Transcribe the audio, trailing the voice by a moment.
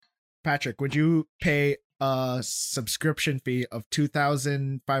Patrick, would you pay a subscription fee of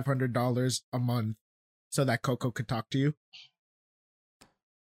 $2,500 a month so that Coco could talk to you?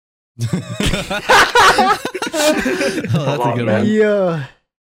 Oh, that's a good one. Yeah.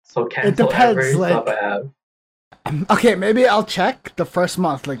 So cancel It depends, every like- sub I have. Okay, maybe I'll check the first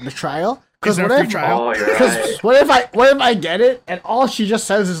month, like the trial. Is there a free trial? Oh, you're Because right. what if I get it and all she just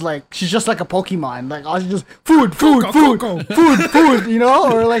says is like she's just like a Pokemon, like all she just food, Coco. you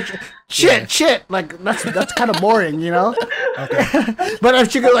know, or like shit, like that's kind of boring, you know. Okay. But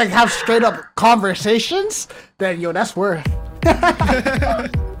if she could like have straight up conversations, then that's worth.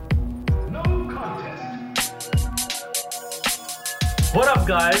 What up,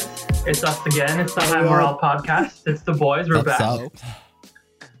 guys? It's us again. It's the High Morale Podcast. It's the boys. We're What's back. up?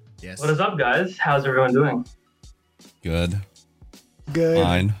 Yes. What is up, guys? How's everyone doing? Good. Good,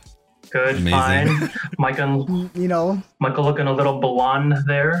 Fine. Good, Amazing. fine. Michael looking a little blonde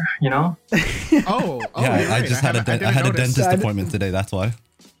there, you know? Oh, Yeah, you're I right. just had a didn't I had a notice. dentist I- appointment today. That's why.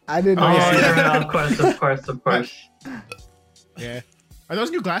 I didn't know. Oh, yeah. yeah, of course. Yeah. Are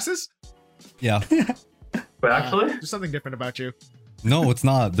those new glasses? Yeah. But actually, There's something different about you. No, it's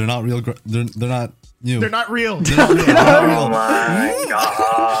not. They're not real. They're not new. They're not real. They're not real. They're not oh real. my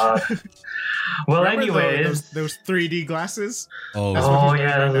god. Well, Remember anyways. those 3D glasses? Oh, That's what Oh he's wearing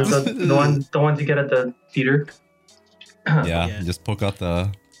yeah, right now. the ones you get at the theater. yeah. Yeah. Just poke out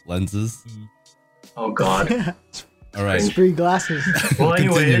the lenses. Oh god. All right. Free glasses. Well,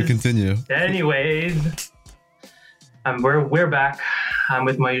 anyways, Continue. we're back. I'm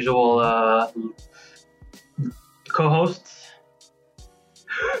with my usual co-hosts.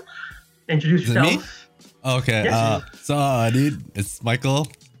 Introduce Is it me? yourself. Okay. Yes. Dude, it's Michael.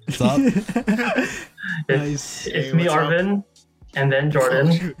 What's up? It's Hey, me, what's up? Arvin, and then Jordan.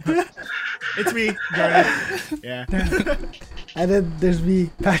 Oh, shoot. It's me, Jordan. Yeah. And then there's me,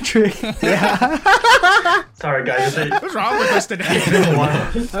 Patrick. Yeah. Sorry, guys. What's wrong with us today? It's been a while.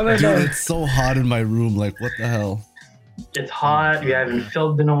 I don't Dude, know. it's so hot in my room. Like, what the hell? It's hot. We haven't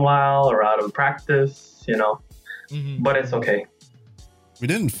filmed in a while or out of practice, you know. Mhm. But it's okay. We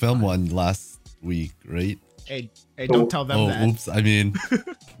didn't film one last week, right? Hey, don't tell them Oh, that. oops. I mean,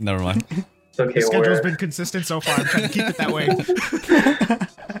 never mind. It's okay. The schedule's we're- been consistent so far. I'm trying to keep it that way.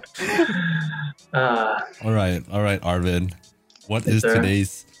 All right, Arvin. What Yes, is sir.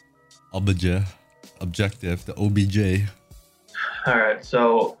 today's objective? The OBJ. All right,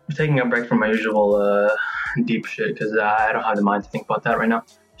 so I'm taking a break from my usual deep shit because I don't have the mind to think about that right now.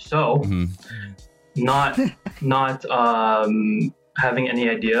 So, Mhm. not having any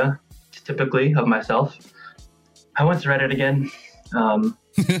idea typically of myself. I went to Reddit again,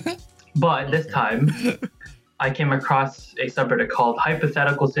 but this time I came across a subreddit called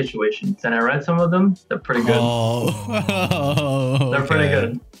Hypothetical Situations, and I read some of them. They're pretty good. Oh, They're pretty okay.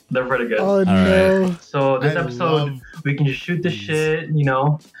 good. They're pretty good. Oh right. no. So this I episode, love we can just shoot the these. shit, you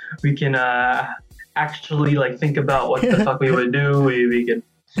know. We can actually like think about what the fuck we would do. We can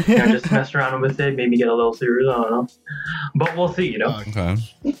just mess around with it, maybe get a little serious. I don't know, but we'll see. You know. Okay.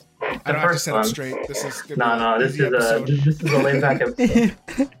 I don't have to first set one. up straight. This is gonna be No, an this easy is a episode. this is a laid back episode.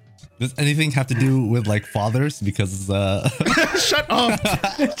 Does anything have to do with like fathers? Because Shut up.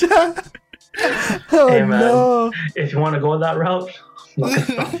 Oh Hey, man. no. If you want to go that route, I'm not gonna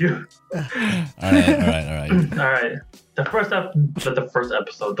stop you. all right. All right. The first episode.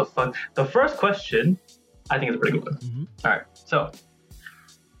 The first question, I think is a pretty good one. Mhm. All right. So,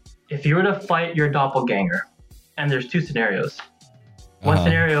 if you were to fight your doppelganger, and there's two scenarios. One Uh-huh.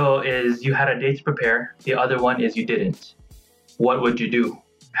 scenario is you had a day to prepare. The other one is you didn't. What would you do?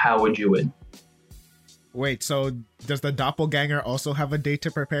 How would you win? Wait, so does the doppelganger also have a day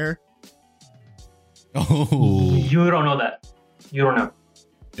to prepare? Oh, You don't know that. You don't know.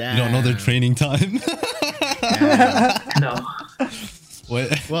 Damn. you don't know their training time. No.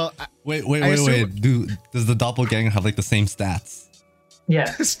 wait, Well, wait. I assume- Does the doppelganger have like the same stats? Yeah.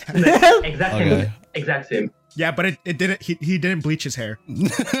 I, Exactly. Exact same. yeah, but it didn't. He didn't bleach his hair.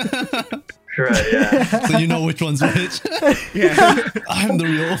 Right. Yeah. So you know which one's which. Yeah. I'm the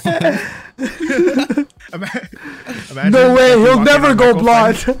real one. Imagine No way, you he'll walk in never on go Michael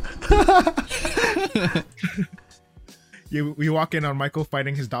blonde. fighting- You walk in on Michael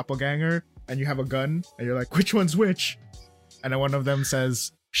fighting his doppelganger, and you have a gun, and you're like, which one's which? And then one of them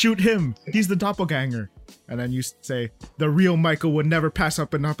says, shoot him. He's the doppelganger. And then you say, the real Michael would never pass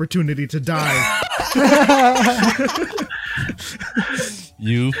up an opportunity to die.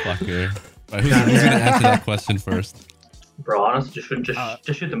 You fucker. Right, who's gonna answer that question first? Bro, honestly, just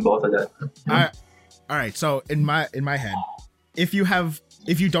shoot them both at that. All right. So in my head, if you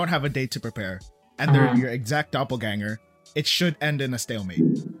don't have a date to prepare, and they're Mhm. your exact doppelganger, it should end in a stalemate.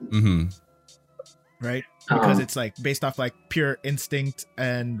 Mm-hmm. right? Because Uh-huh. it's like based off like pure instinct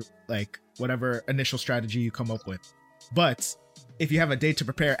and like whatever initial strategy you come up with. But if you have a day to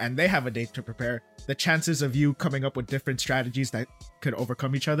prepare and they have a day to prepare, the chances of you coming up with different strategies that could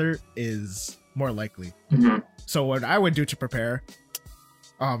overcome each other is more likely. Mhm. So what I would do to prepare,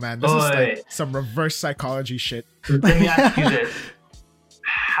 oh man, this is Oi. like some reverse psychology shit. Let me ask you this: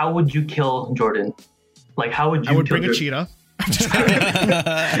 how would you kill Jordan? Like, how would you? I would kill bring a Jordan?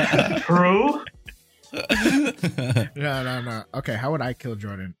 cheetah. True. No. Okay, how would I kill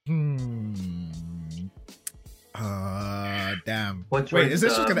Jordan? Damn. What's Wait, your, is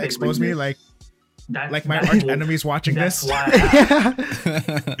this just gonna big expose me weakness? like That's, my that's arch wh- enemies watching That's this, why.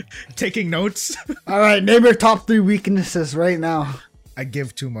 I asked. taking notes? All right, name your top 3 weaknesses right now. I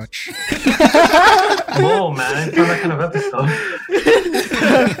give too much. Whoa, man! It's not that kind of episode.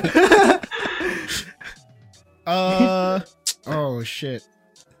 Oh shit,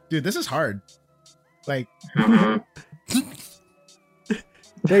 dude, this is hard. Like, Mhm.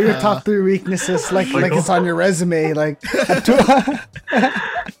 They're your top 3 weaknesses, like it's on your resume. Like, you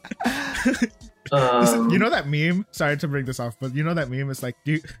know that meme? Sorry to bring this off, but you know that meme? It's like,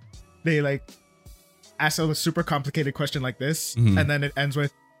 they like ask a super complicated question like this, Mhm. and then it ends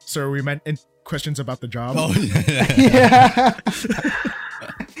with, "Sir, we meant in questions about the job." Oh yeah. yeah.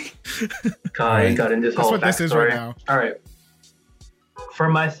 God, I got into this That's whole what this is backstory. right now. All right. For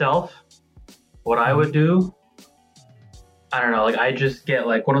myself, what I would do, I don't know. Like, I just get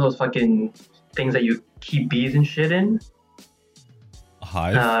like one of those fucking things that you keep bees and shit in. A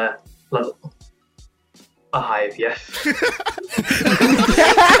hive. Like, a hive, yes.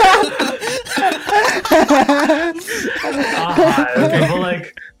 Okay, but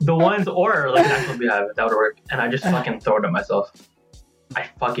like the ones or like an actual beehive, that would work. And I just fucking throw it at myself. I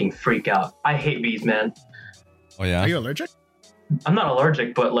fucking freak out. I hate bees, man. Oh yeah. Are you allergic? I'm not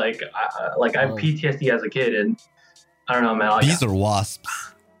allergic, but like I have Oh. PTSD as a kid, and I don't know, man. Like, Bees or wasps?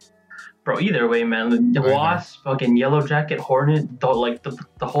 bro, either way, man. The Either. wasp, fucking yellow jacket, hornet, the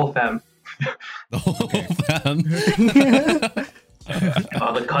whole fam. The whole fam. The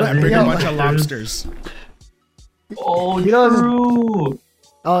I cousins. bring Yeah. a bunch of lobsters. Oh, You know- true.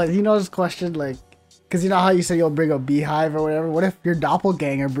 Oh, you know this question, like, because you know how you say you'll bring a beehive or whatever. What if your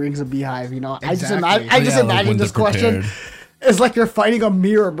doppelganger brings a beehive? You know, Exactly. I Oh, just yeah, like imagine when this they're question. prepared. It's like you're fighting a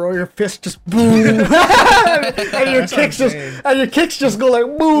mirror, bro. Your fist just boom, and your That's what I'm kicks just saying. go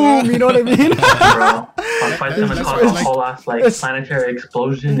like boom. You know what I mean? Bro, I'll fight them and That's cause what a it's whole ass like it's- planetary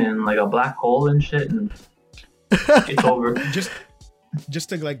explosion and like a black hole and shit, and it's over. Just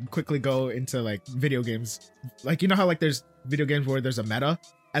to like quickly go into like video games, like, you know how like there's video games where there's a meta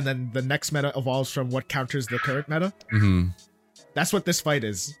and then the next meta evolves from what counters the current meta. Mm-hmm. That's what this fight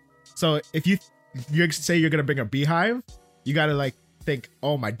is. So if you say you're gonna bring a beehive, you gotta like think,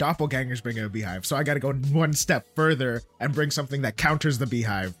 oh, my doppelganger's bringing a beehive, so I gotta go one step further and bring something that counters the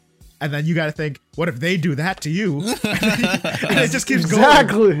beehive. And then you gotta think, what if they do that to you? And it just keeps going.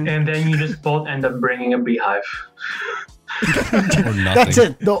 Exactly. And then you just both end up bringing a beehive. Or nothing. That's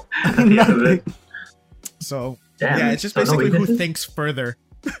it. No, At the end of nothing. it. So Damn. yeah, it's just so no basically who weaknesses? thinks further.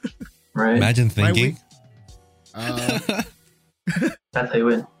 Right. Imagine My thinking. That's how you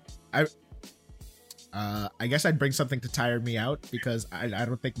win. I guess I'd bring something to tire me out because I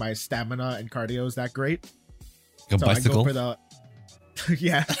don't think my stamina and cardio is that great. A So I go bicycle. for the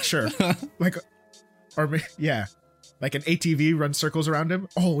yeah, sure. Like, or yeah, like an ATV run circles around him.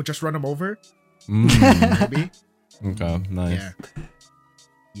 Oh, just run him over, Mm, maybe. okay, nice. Yeah.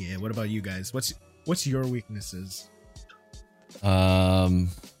 Yeah. What about you guys? What's your weaknesses? That's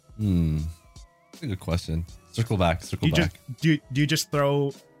a good question. Circle back. Circle You back. just do you just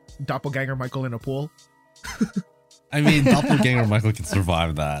throw doppelganger Michael in a pool? I mean, doppelganger Michael can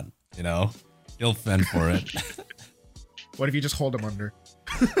survive that. You know, he'll fend for it. What if you just hold him under?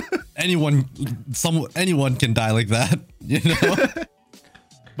 anyone can die like that. You know.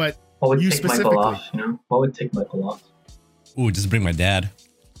 But What would You take Michael specifically. off? You know, what would take Michael off? Ooh, just bring my dad.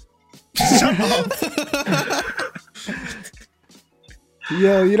 shut up.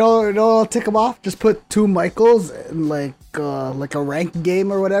 Yo, you know, I'll tick them off. Just put 2 Michaels in like a ranked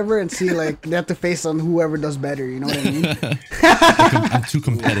game or whatever, and see like they have to face on whoever does better. You know what I mean? I'm too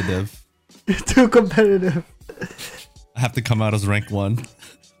competitive. Too competitive. I have to come out as rank 1.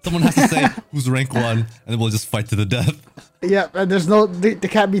 Someone has to say who's rank 1, and then we'll just fight to the death. Yeah, and there's no, there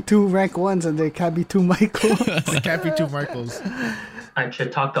can't be 2 rank 1s, and there can't be 2 Michaels. There can't be 2 Michaels. I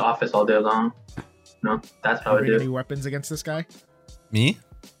should talk to Office all day long. No, that's what I would Bring any do. weapons against this guy? Me?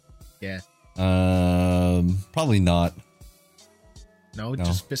 Yeah. Probably not. No, No.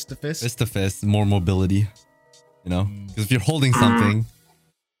 just fist to fist. Fist to fist, more mobility. You know, because if you're holding something,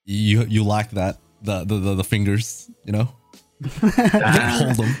 you lack that the fingers, you know. You can't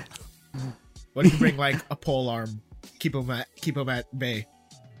hold them. What if you bring like a pole arm? Keep him at bay.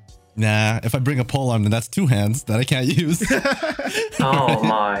 Nah, if I bring a pole arm, then that's 2 hands that I can't use. Oh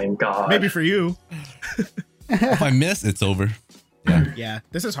my god. Maybe for you. If I miss, it's over. Yeah. Yeah,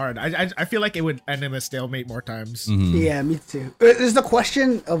 this is hard. I feel like it would end in a stalemate more times. Mhm. Yeah, me too. Is the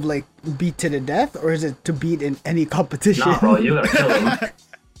question of like beat to the death, or is it to beat in any competition? Nah, bro, you gotta kill him.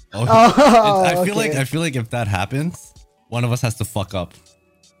 Oh, I feel okay. like if that happens, one of us has to fuck up,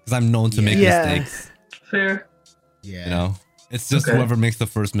 because I'm known to make Yeah. mistakes. Fair. Yeah. You know, it's just Okay. whoever makes the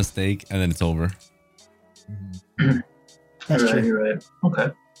first mistake, and then it's over. That's You're right, true. you're right.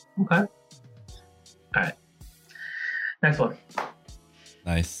 Okay. Okay. Alright. Next one.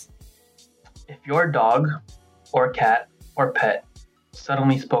 Nice. If your dog or cat or pet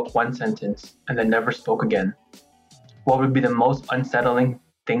suddenly spoke one sentence and then never spoke again, what would be the most unsettling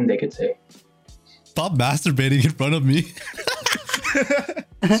thing they could say? Stop masturbating in front of me.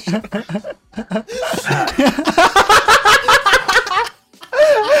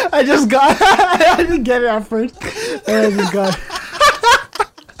 I just got. I didn't get it at first. I just got.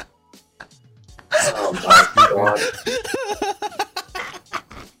 Oh my god.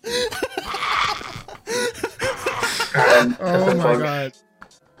 Alright, Oh that's my a god.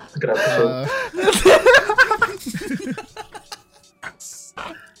 Good episode.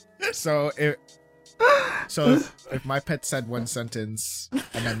 So if my pet said one sentence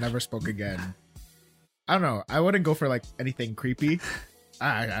and then never spoke again, I don't know. I wouldn't go for like anything creepy.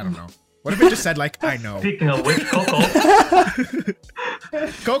 I don't know. What if it just said like I know? Speaking of which, Coco,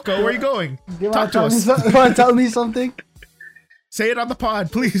 Coco, where are you going? You Talk want to to us. tell me something? Say it on the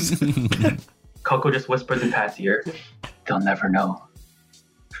pod, please. Coco just whispers in Pat's ear, they'll never know.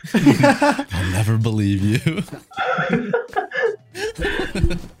 I'll never believe you.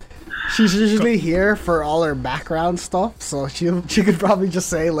 She's usually here for all her background stuff, so she could probably just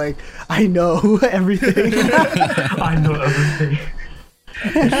say like, "I know everything," I know everything.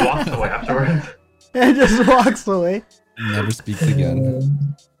 And she walks away afterwards. and just walks away. Never speaks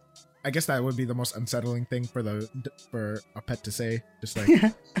again. I guess that would be the most unsettling thing for a pet to say. Just like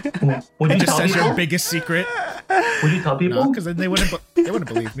Would you just tell says your people? biggest secret. Would you tell people? No, because then they wouldn't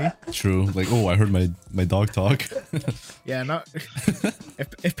believe me. True. Like, oh, I heard my dog talk. Yeah, no.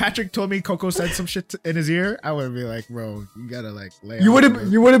 If Patrick told me Coco said some shit in his ear, I would be like, bro, you gotta like lay. You off,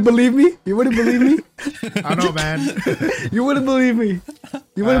 wouldn't believe me. You wouldn't believe me. I don't know, man. You wouldn't believe me.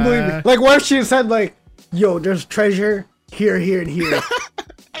 You wouldn't believe me. Like, what if she said like, "Yo, there's treasure here, here, and here."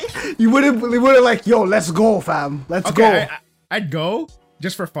 You wouldn't like, "Yo, let's go, fam. Let's go." Okay, I'd go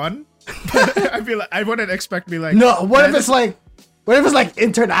just for fun. I feel like I wouldn't expect me like. No, what if man, it's like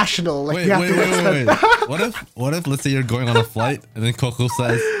international? Like Wait, you have wait, to wait, expect. wait, wait. What if let's say you're going on a flight and then Coco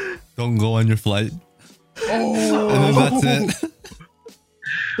says, "Don't go on your flight," and then that's it.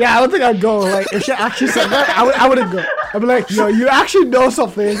 Yeah, I don't think I'd go. Like, if she actually said that, I wouldn't go. I'd be like, "Yo, you actually know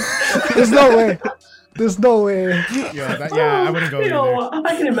something. There's no way. There's no way." Yeah, I wouldn't go. You Either. know,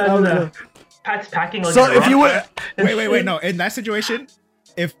 I can imagine Okay. that. Pat's packing like So a if you rock would, Wait, no. In that situation,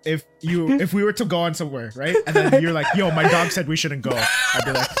 if we were to go on somewhere, right, and then you're like, "Yo, my dog said we shouldn't go," I'd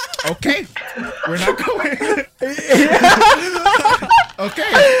be like, "Okay, we're not going." Okay,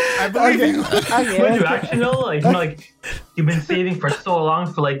 I believe you. Would you actually know? Like you've been saving for so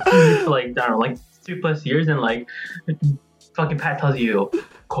long for like I don't know, like 2+ years, and like fucking Pat tells you,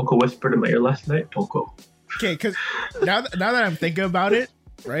 Coco whispered in my ear last night. Don't go. Okay, because now that I'm thinking about it,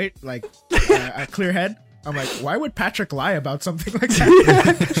 right, like a clear head, I'm like, why would Patrick lie about something like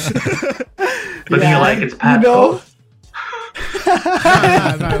that? But then you're like, it's Pat. you know,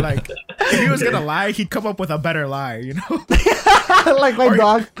 Nah, like if he was gonna lie, he'd come up with a better lie, you know, like my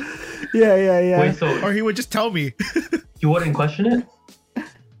dog. Yeah. Wait, so or he would just tell me. you wouldn't question it?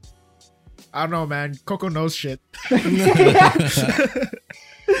 I don't know, man. Coco knows shit.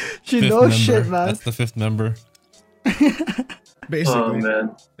 She Fifth knows member. shit, man. That's the 5th member. Basically, Oh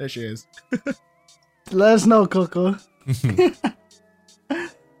man. there she is. Let us know, Coco. All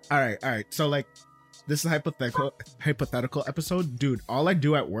right. So like, this is a hypothetical episode, dude. All I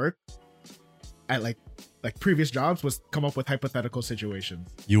do at work, at like previous jobs, was come up with hypothetical situations.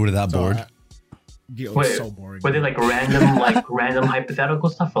 You were that So, bored. it was Wait, so boring. were they like random hypothetical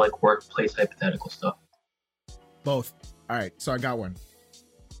stuff, or like workplace hypothetical stuff? Both. All right. So I got one.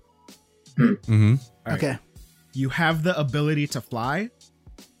 Mm-hmm. All right. Okay. You have the ability to fly,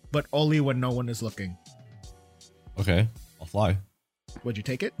 but only when no one is looking. Okay, I'll fly. Would you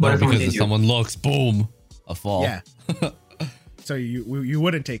take it? What No, if someone because if sees you? someone looks, boom, a fall. Yeah. So you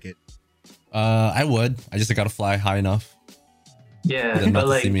wouldn't take it. I would. I just gotta fly high enough. Yeah, for them not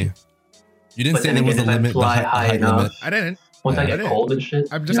but to see like, me. You didn't but say then there was again, a if I limit, the fly height, high height limit. enough, I didn't. once I Yeah. get didn't. cold and shit,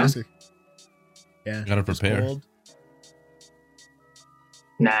 I'm just you know? asking. Yeah. You gotta just prepare. cold.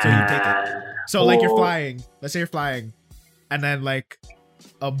 Nah. So you take So like you're Oh, flying. Let's say you're flying, and then like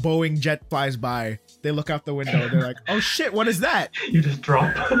a Boeing jet flies by. They look out the window. They're like, "Oh shit, what is that?" You just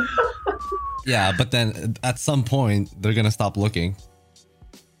drop. Yeah, but then at some point they're gonna stop looking.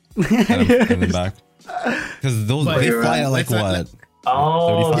 And then back. Because those But they you're fly right. at like Let's what?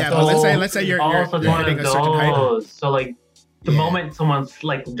 Oh, 35. Yeah, but let's say you're also it's one hitting of a certain height. those. So like the Yeah. moment someone's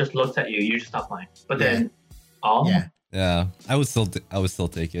like just looks at you, you just stop flying. But then, Yeah. Yeah, I would still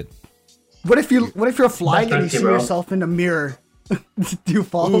take it. What if you're flying and you risky, see bro. yourself in the mirror? Do you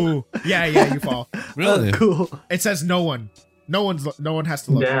fall? Ooh. Yeah, you fall. Really? Cool. It says no one. No one has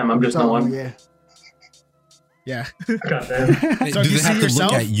to look. damn, I'm just no So, one. yeah. Yeah. Goddamn. Hey, So do you they see have to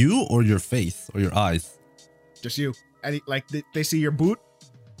yourself? look at you or your face or your eyes? Just you. And like they see your boot,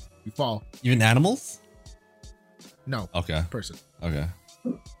 you fall. Even animals? No, Okay. person. Okay.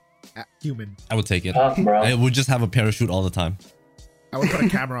 Human. I would take it. Tough, bro. I would just have a parachute all the time. I would put a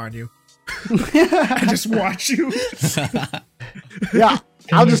camera on you. I just watch you. Yeah.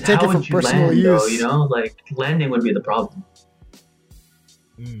 I'll just take How it for would you personal land, use. though, you know, like landing would be the problem.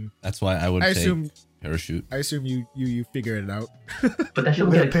 Mm. That's why I would I take assume you figure it out. But that shit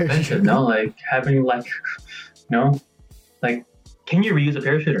would get expensive, no? Like having like, no, like, can you reuse a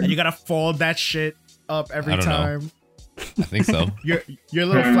parachute or And you not? gotta fold that shit up every I don't know. time. I think so. Your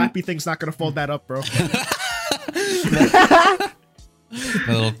little flappy thing's not gonna fold that up, bro.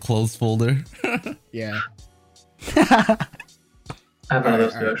 My little clothes folder. Yeah. I have one of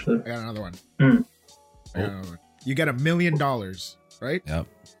those too, Alright, actually. I got another one. Mm. I got another one. You get $1 million, right? Yep.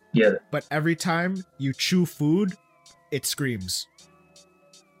 Yeah. But every time you chew food, it screams.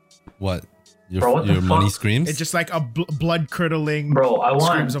 What? Your, Bro, what the your money fuck? screams? It's just like a blood curdling Bro, I screams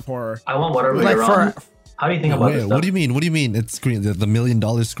want of horror. whatever Like you're on. for How do you think about Wait, this what stuff? do you mean? What do you mean? It screams. The $1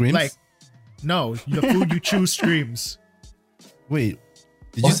 million screams? Like, no, the food you chew screams. Wait,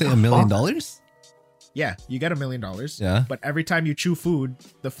 did you What say the $1 million? fuck? Yeah, you get $1 million. Yeah. But every time you chew food,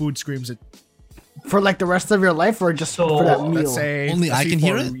 the food screams it. for like the rest of your life or just So, for that meal? Let's say Only let's I say can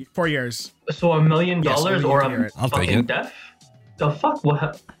hear 4 years. So $1 million Yes, only you or can hear a it. I'll take fucking it. death? The fuck?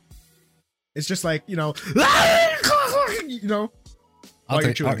 What? It's just like, you know, you know. I'll while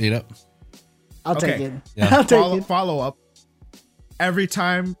you're take. I'll chewing. eat it. I'll take Okay. it. Yeah. I'll take it. Follow up. Every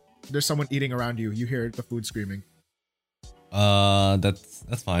time there's someone eating around you, you hear the food screaming.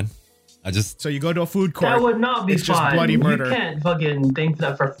 That's fine. I just So you go to a food court. That would not be It's just fine. bloody murder. You can't fucking think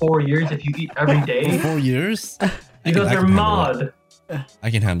that for 4 years if you eat every for day 4 years. because they're handle it. mod. I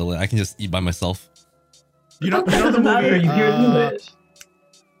can handle it. I can just eat by myself. You know It the doesn't matter. movie. You hear it.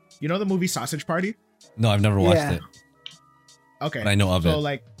 You know the movie Sausage Party? No, I've never watched Yeah. it, Okay. but I know of So it.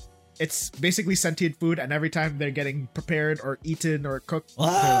 like, it's basically sentient food, and every time they're getting prepared or eaten or cooked, they're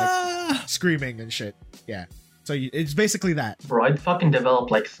like Ah! screaming and shit. Yeah. So it's basically that. Bro, I'd fucking develop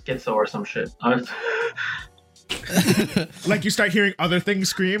like schizo or some shit. Like you start hearing other things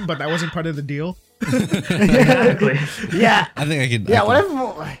scream, but that wasn't part of the deal. Exactly. Yeah. I think I could. Yeah, I what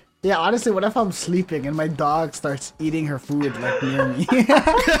could- if? Yeah, honestly, what if I'm sleeping and my dog starts eating her food like near me?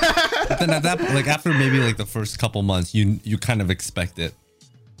 But then at that, like after maybe like the first couple months, you kind of expect it,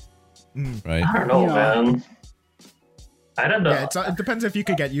 right? I don't know, Yeah. man. I don't know. Yeah, it depends if you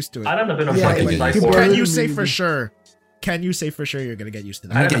could get used to it. I don't know if I'm Yeah, fucking like, psych you ward. Can Or- you say for sure? Can you say for sure you're gonna get used to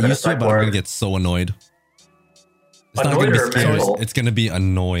I'm gonna that? don't get know used to it, if but that I'm gonna works. get so annoyed. It's not Annoyed gonna be or scary. mental? It's gonna be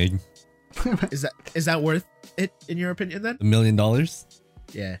annoying. Is that worth it in your opinion then? $1 million,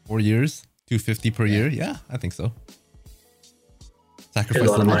 Yeah. 4 years, 250 per year. Yeah, I think so. Sacrifice Here's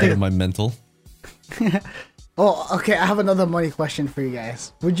a a lot little of bit money. of my mental. Oh, okay. I have another money question for you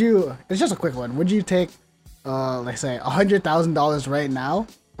guys. Would you? It's just a quick one. Would you take, let's say, $100,000 right now,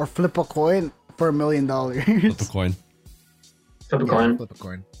 or flip a coin for $1 million? Flip a coin. Flip a Yeah, coin. flip a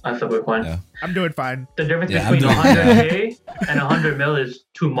coin. I flip a coin. Yeah. I'm doing fine. The difference Yeah, I'm between doing- 100k and 100 mil is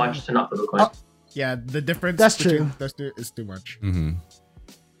too much to not flip a coin. Oh. Yeah, the difference That's between true. those two is too much. Mm-hmm.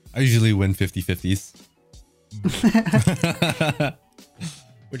 I usually win 50-50s.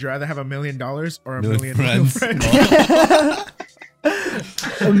 Would you rather have $1 million or a Million million friends. friends?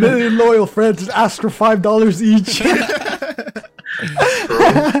 $1 million loyal friends and ask for $5 each.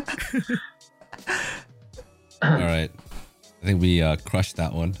 All right. I think we crushed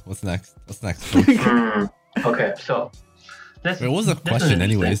that one. What's next? What's next? Coach? Okay, so this. Wait, what was the this is question, interesting.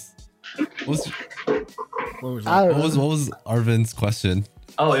 anyways? What was I that? don't What know. was Arvin's question?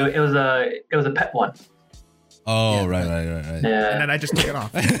 Oh, it was a pet one. Oh, Yeah, right. And Yeah. then I just took it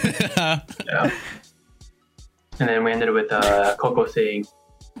off. Yeah. And then we ended with Coco saying,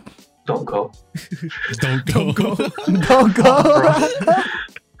 "Don't go." Don't go. Go. Don't go. Bro.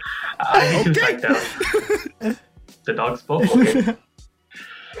 I need to back down. The dog spoke. Okay.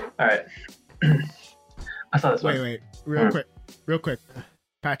 All right. I saw this one. Wait, real quick,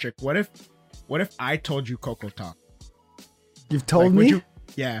 Patrick. What if I told you Coco talk? You've told Like, would me? you-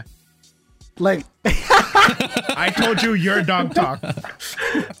 yeah, Like, I told you your dog talk.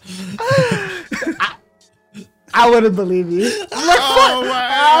 I wouldn't believe you. Oh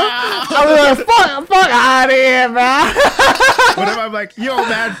wow! I was like, fuck out of here, man. What if I'm like, yo,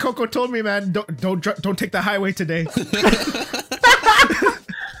 man, Coco told me, man, don't take the highway today.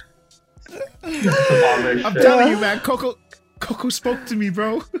 I'm telling you, man, Coco spoke to me,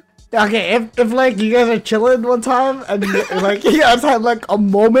 bro. Okay, if like you guys are chilling one time and like you guys had like a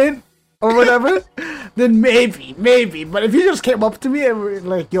moment or whatever, then maybe. But if you just came up to me and were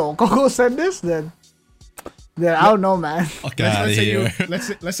like, yo, Coco said this, then I don't know, man. Fuck out of here.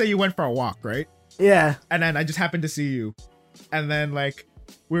 Let's say you went for a walk, right? Yeah. And then I just happened to see you, and then like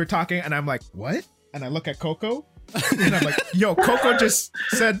we were talking, and I'm like, what? And I look at Coco, and I'm like, yo, Coco just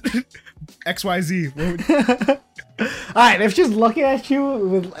said XYZ. Alright, if she's looking at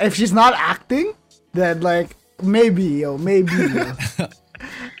you, if she's not acting, then like maybe, yo.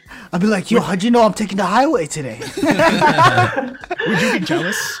 I'd be like, yo, how'd you know I'm taking the highway today? Would you be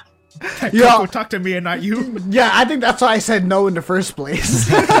jealous that Yeah. Coco talked to me and not you? Yeah, I think that's why I said no in the first place.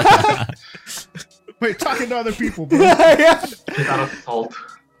 Wait, talking to other people, bro. yeah. Just out of salt,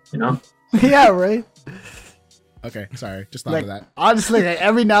 you know? Yeah, right. Okay, sorry, just thought Like of that. honestly, like,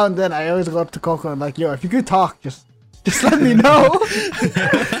 every now and then I always go up to Coco and like, yo, if you could talk, just let me know.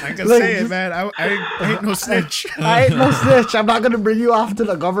 I can like, say it, just- man. I ain't no snitch. I ain't no snitch. I'm not gonna bring you off to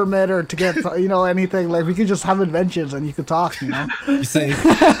the government or to get anything. Like we could just have adventures and you could talk. You say,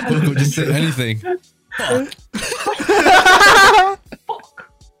 Coco, just say anything. Fuck.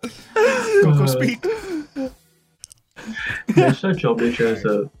 Coco speak. Yeah, shut your bitch ass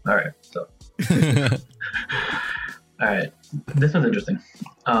up. Alright, so. Alright, this one's interesting.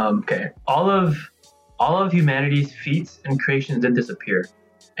 Okay, all of humanity's feats and creations did disappear.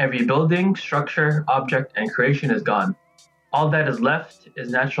 Every building, structure, object, and creation is gone. All that is left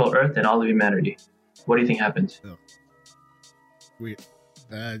is natural earth and all of humanity. What do you think happens?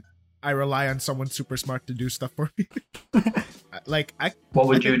 I rely on someone super smart to do stuff for me. What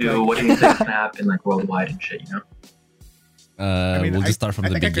would you think, do? like- What do you think is gonna happen, like worldwide and shit? You know? We'll just start from I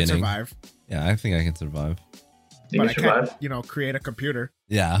the think I could beginning. survive, Yeah, I think I can survive. Think but you I survive? can't, create a computer.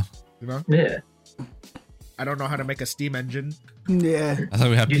 Yeah, Yeah. I don't know how to make a steam engine. Yeah, I thought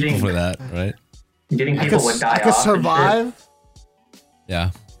we have You people think- for that, right? You think I people could, would die I could off and shit? survive.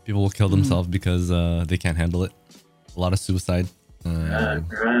 Yeah, people will kill themselves because they can't handle it. A lot of suicide.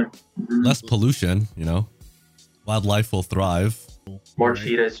 Right. Less pollution, Wildlife will thrive. More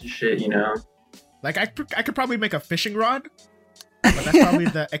cheetahs and shit, you know? Like I could probably make a fishing rod, but that's probably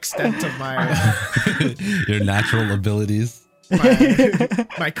the extent of my Your natural abilities.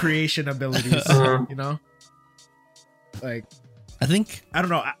 my creation abilities. Uh-huh. Like I think I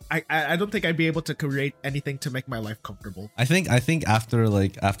don't know. I don't think I'd be able to create anything to make my life comfortable. I think after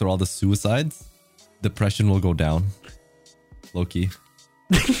all the suicides, depression will go down. Low key.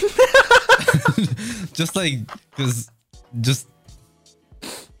 Just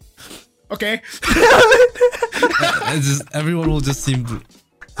Okay. it's just everyone will just seem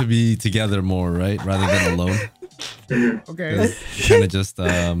to be together more, right? Rather than alone. Okay. Kind of just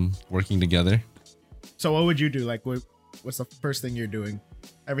working together. So what would you do? Like, what's the first thing you're doing?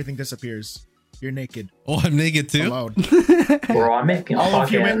 Everything disappears. You're naked, Oh, I'm naked too. alone. Bro, I'm making a All of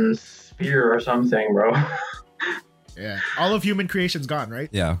fucking human- spear or something, bro. Yeah. All of human creation's gone, right?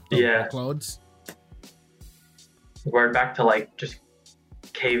 Yeah. Yeah. Clothes. We're back to like just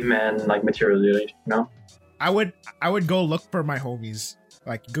caveman like material, you know? I would go look for my homies.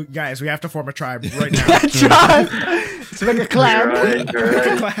 Like, guys, we have to form a tribe right now. Try. Let's make a clan. Right,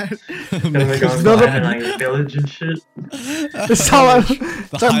 right. Class. Gonna make a Build up- clan, like village and shit. It's our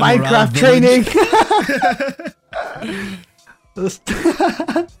high morale Minecraft training.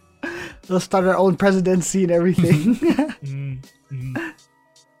 Let's start our own presidency and everything.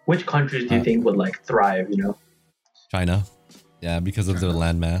 Which countries do you think would like thrive, you know? China. Yeah, because of their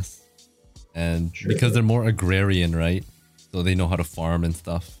landmass. And True. because they're more agrarian, right? So they know how to farm and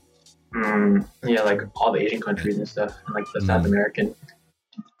stuff. Yeah, like all the Asian countries and stuff, and like the South American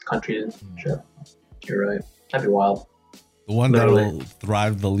countries and shit. You're right. That'd be wild. The one that will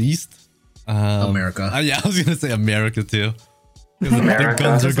thrive the least? America. Yeah, I was gonna say America too. Because their America.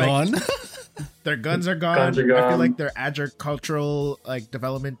 guns are Just like- gone. Their guns are gone. Guns are I feel gone. like their agricultural like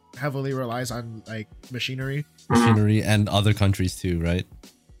development heavily relies on like machinery. Machinery and other countries too, right?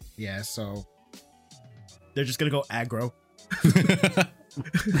 Yeah, so they're just gonna go aggro,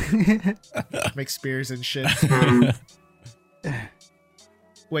 make spears and shit. Mhm.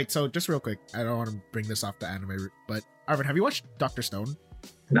 Wait, so just real quick, I don't want to bring this off the anime route, but Arvin, have you watched Doctor Stone?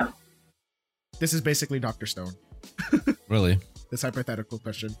 No. This is basically Doctor Stone. Really? This hypothetical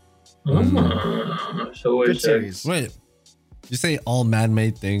question. So Good it's series. Wait. You say all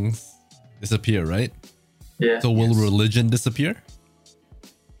man-made things disappear, right? yeah. So will Yes. religion disappear?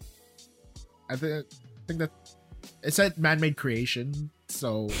 I think that it said man-made creation,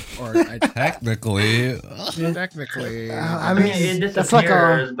 so or Technically. technically, I I mean, mean, it that's like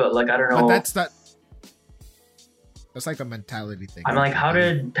disappears, but like I don't know. but that's like a mentality thing. I mean, like, how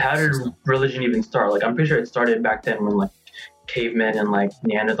did religion even start? Like, I'm pretty sure it started back then when like cavemen and like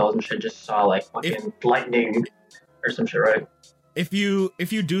Neanderthals and shit just saw like fucking lightning or some shit, right? if you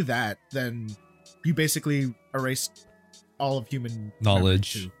do that, then you basically erase all of human memory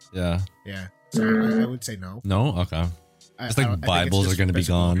Knowledge. too. Yeah. Yeah, so I would say no. No? Okay. It's I like think Bibles just are gonna be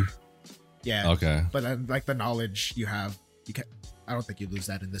physical. gone. Yeah, Okay. but then like the knowledge you have, you can. I don't think you lose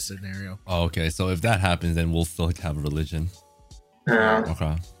that in this scenario. Oh, okay. So if that happens, then we'll still have religion.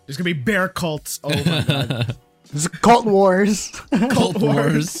 Okay. There's gonna be bear cults. Oh my god. It's cult wars. Cult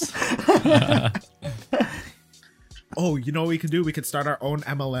Wars. Oh, you know what we could do? We could start our own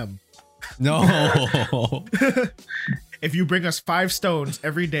MLM. No. If you bring us 5 stones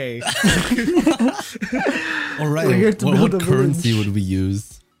every day, All right. We're here to What build a currency village. would we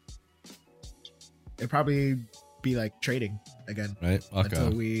use? it'd probably be like trading again Right. until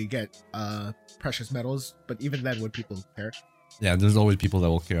Okay. we get precious metals. But even then, would people care? Yeah. There's always people that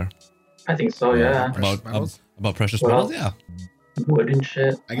will care I think so, yeah. Precious about metals? about precious Well- metals. Yeah. Wood and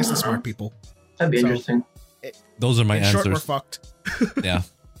shit. I guess the smart people. That'd be So- interesting. Those are my In short, we're answers. fucked. Yeah.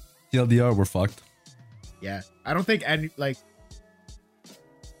 TLDR, we're fucked. Yeah, I don't think any like.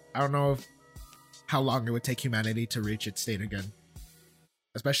 I don't know how long it would take humanity to reach its state again,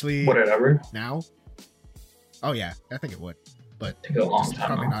 especially Whatever. now. Oh yeah, I think it would, but Take a long it's time.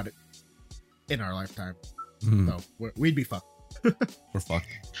 probably Now. not in our lifetime. Mhm, So we'd be fucked. We're fucked.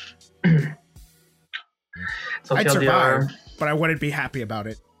 So I'd TLDR. survive, but I wouldn't be happy about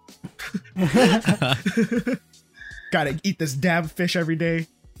it. Gotta eat this damn fish every day.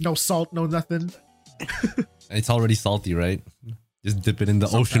 No salt, no nothing. It's already salty, right? Just dip it in the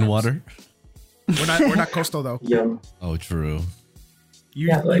ocean Sometimes. water. We're not coastal though. Yum. Oh, true. You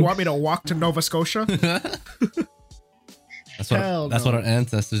Yeah, like- you want me to walk to Nova Scotia? Hell That's no. what our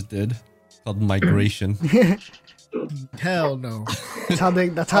ancestors did. Called migration. Hell no. That's how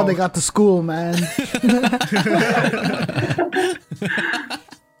they got to school, man.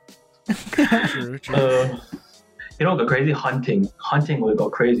 True, true. You know, go crazy hunting. Hunting would go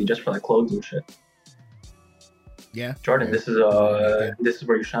crazy just for like clothes and shit. Yeah. Jordan, this is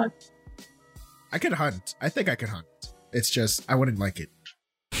where you shine. I could hunt. I think I could hunt. It's just I wouldn't like it.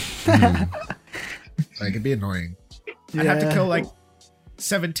 Hmm. Like it'd be annoying. I'd have to Yeah. kill like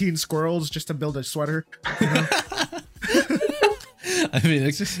 17 squirrels just to build a sweater. I mean,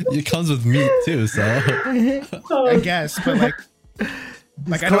 it comes with meat too, so. I guess, but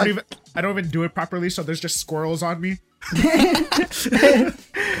like I don't even do it properly, so there's just squirrels on me.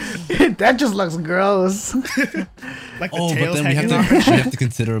 That just looks gross. Like the Oh, but tails then we hanging have off. to, we have to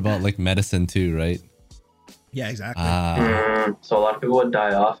consider about like medicine too, right? Yeah, exactly. So a lot of people would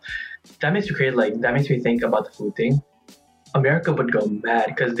die off. That makes me think about the food thing. America would go mad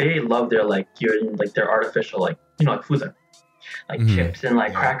because they love their their artificial like foods like Mhm. chips and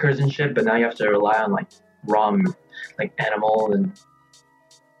like crackers and shit. But now you have to rely on like raw like animal and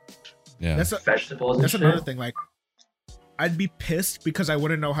Yeah. that's vegetables and that's shit. another thing. Like I'd be pissed because I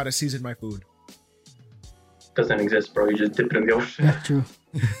wouldn't know how to season my food. Doesn't exist, bro. You just dip it in the ocean. That's true.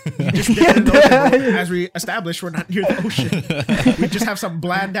 Just dip it in the ocean, bro. As we established, we're not near the ocean. We just have some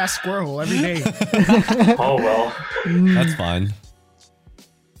bland ass squirrel every day. Oh well. That's fine.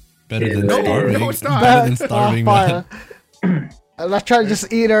 Better than No, starving. no, it's not. Better than starving, man. Let's try to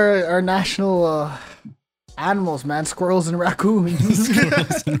just eat our national animals, man. Squirrels and raccoons.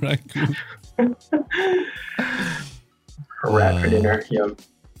 Squirrels and raccoons. A rat for dinner. Yeah. All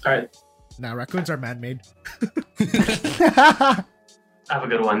right. Nah, raccoons are man-made. I have a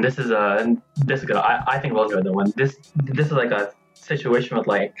good one. This is good. I think we'll go the one. This is like a situation with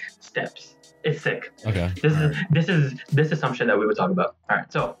like steps. It's sick. Okay. This is some shit that we would talk about. All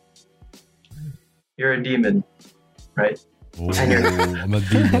right. So you're a demon, right? Oh, I'm a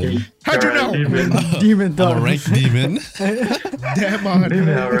demon. How'd you You're a know? demon. Demon I'm a dog. rank demon. Demon.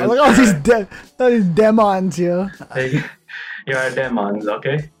 Demon, I look at all these demons here. You are demons,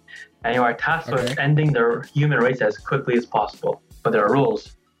 okay? And you are tasked with Okay. ending the human race as quickly as possible. But there are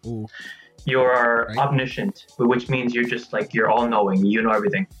rules. Ooh. You are Right. omniscient, which means you're just like you're all knowing, you know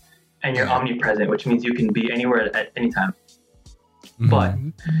everything. And you're Yeah. omnipresent, which means you can be anywhere at any time. Mhm. But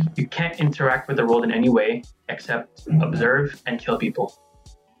you can't interact with the world in any way except observe and kill people.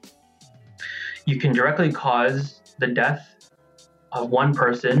 You can directly cause the death of one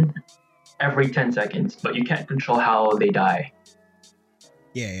person every 10 seconds, but you can't control how they die.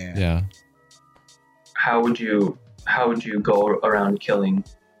 Yeah. Yeah. How would you go around killing?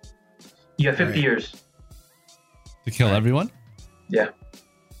 You have 50 Right. years. To kill everyone? Yeah.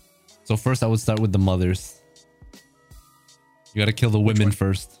 So first I would start with the mothers. You gotta kill the women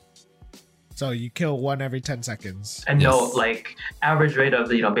first. So you kill one every 10 seconds. And no, Yes. like average rate of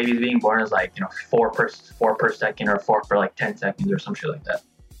babies being born is like four per second or 4 for like 10 seconds or some shit like that.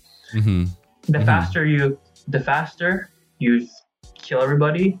 Mm-hmm. The Mhm. faster you kill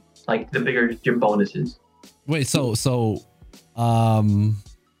everybody, like the bigger your bonus is. Wait, so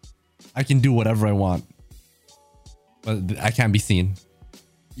I can do whatever I want. But I can't be seen.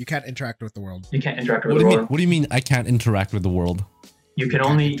 You can't interact with the world. You can't interact What with do the you mean? world. What do you mean I can't interact with the world? You can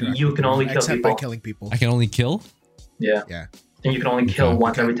Can't only interact you with can the only world, kill except people. by killing people. I can only kill? Yeah. Yeah. And you can only kill Okay.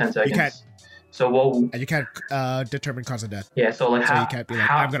 once You every 10 seconds. can't- So what? And you can't determine cause of death. Yeah. So like So how you can't be like,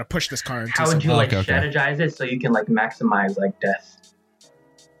 how, I'm gonna push this car into how would you some- like Okay. strategize it so you can like maximize like death?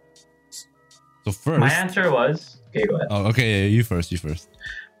 So first. My answer was okay. Go ahead. Oh, okay. Yeah, you first. You first.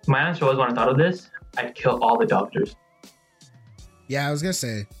 My answer was when I thought of this, I'd kill all the doctors. Yeah, I was gonna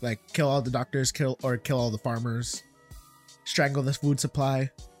say, like, kill all the doctors, kill all the farmers, strangle the food supply,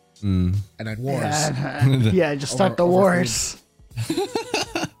 Mm. and then wars. Yeah, just start the Over wars.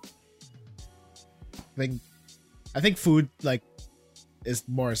 I think food like is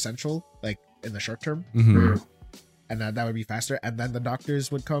more essential, like in the short term, hmm and that would be faster. And then the doctors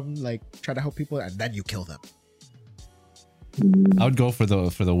would come, like, try to help people, and then you kill them. I would go for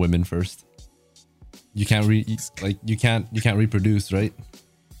the women first. You can't you can't reproduce, right?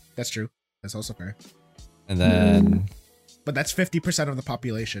 That's true. That's also fair. And then But that's 50% of the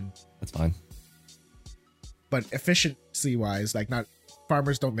population. that's fine. But efficiency wise, like, not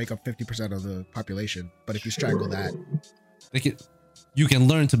farmers don't make up 50% of the population. But if you strangle that, You can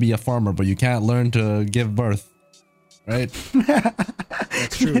learn to be a farmer, but you can't learn to give birth, right?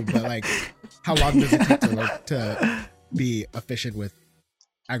 that's true. But like, how long does it take to be efficient with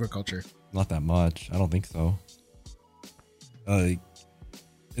agriculture? Not that much. I don't think so.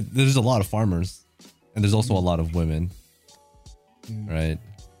 There's a lot of farmers, and there's also a lot of women, Mm. right?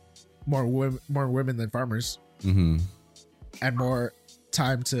 More women than farmers, Mm-hmm. and more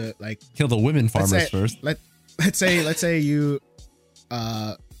time to like. Kill the women Let's farmers say- first. Let's say you,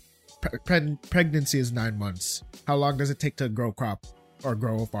 pregnancy is 9 months. How long does it take to grow crop or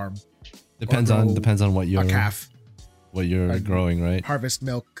grow a farm? Depends grow on what A you're calf, Like- growing, right? harvest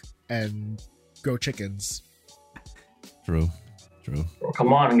milk, and grow chickens. True. Oh,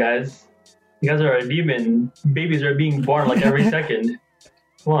 come on, guys. You guys are a demon. Babies are being born like every second.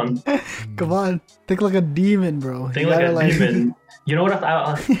 Come on. Come on, think like a demon, bro. Think You like gotta, a demon. You know what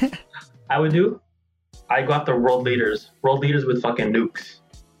I would do? I go after world leaders. World leaders with fucking nukes.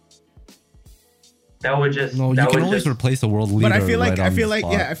 That would just. No, you that can would always just, replace a world leader. But I feel like right on the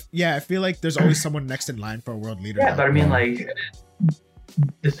spot. I feel like there's always someone next in line for a world leader. Yeah, now. but I mean, Yeah. like,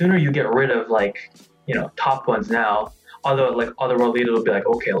 the sooner you get rid of like, top ones now, although like other world leaders will be like,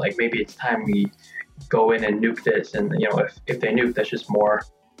 okay, like maybe it's time we go in and nuke this, and if they nuke, that's just more.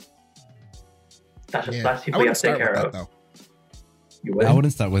 That's just Yeah. less I people you wouldn't have to take start with care that of. though. You I wouldn't?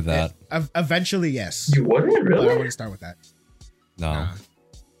 wouldn't start with that. Eventually, yes. You wouldn't But I really? wouldn't start with that. No,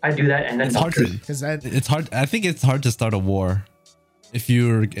 I do that, and then it's hard doctors. to. Because then, It's hard. I think it's hard to start a war if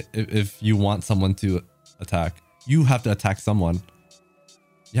you want someone to attack. You have to attack someone.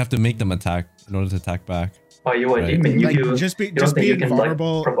 You have to make them attack in order to attack back. Oh, you would Right. even you like, do. just don't think you being can, like,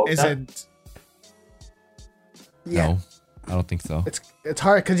 vulnerable provoke that? isn't. Yeah, No, I don't think so. it's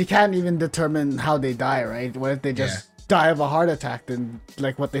hard because you can't even determine how they die, right? What if they just die of a heart attack? Then,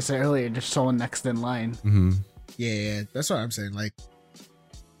 like what they said earlier, just someone next in line. Hmm Yeah, that's what I'm saying. Like,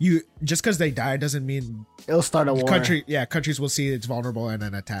 you just because they die doesn't mean It'll start a war. countries will see it's vulnerable and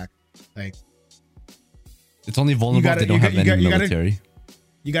then attack. Like, It's only vulnerable gotta- if they don't you have got- you any gotta- military.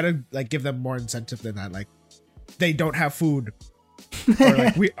 you gotta like give them more incentive than that. Like, they don't have food, or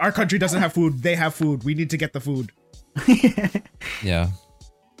like our country doesn't have food. They have food. We need to get the food. Yeah.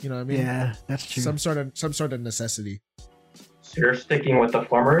 You know what I mean? Yeah, that's true. Some sort of necessity. So you're sticking with the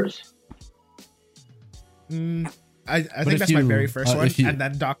farmers? I But think if that's my you- very first one, if you- and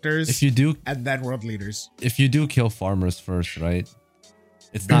then doctors, If you do and then world leaders. kill farmers first, right?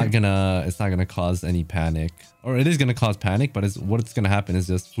 It's not gonna cause any panic, or it is gonna cause panic, but what's gonna happen is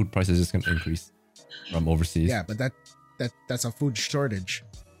just food prices just gonna increase from overseas. Yeah, but that's a food shortage.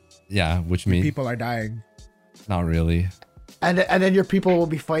 Yeah, which means People are dying. not really. And then your people will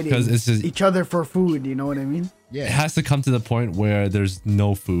be fighting 'Cause it's just- each other for food. You know what I mean? It Yeah, has to come to the point where there's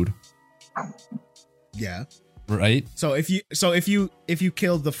no food, yeah. right? So if you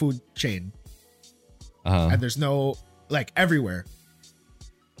kill the food chain Uh-huh. and there's no like everywhere,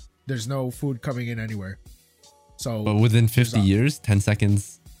 there's no food coming in anywhere. So But within 50 There's a- years, 10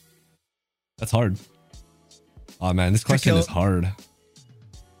 seconds, that's hard. Oh man, this question kill- is hard.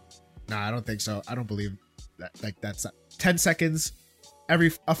 nah, I don't think so. I don't believe that. Like that's 10 seconds.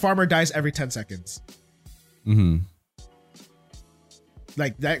 A farmer dies every 10 seconds. Hmm.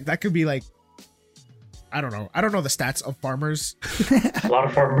 Like that could be like, I don't know. I don't know the stats of farmers A lot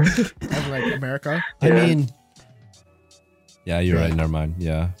of farmers. of like America. I Yeah. mean, yeah, you're Yeah. right. Never mind.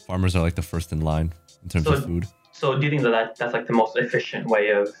 Yeah, farmers are like the first in line in terms So- of food. So do you think that's like the most efficient way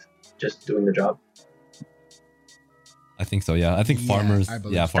of just doing the job? I think so. Yeah, I think Yeah, farmers. I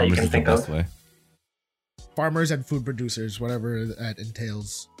believe Yeah, so. That you farmers can is the think best of. way. Farmers and food producers, whatever that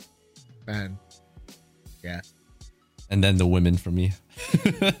entails. Man, And then the women for me.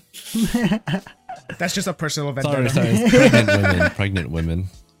 that's just a personal sorry, vendetta. sorry. It's pregnant women. Pregnant women.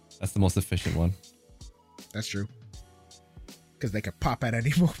 That's the most efficient one. That's true. Because they can pop at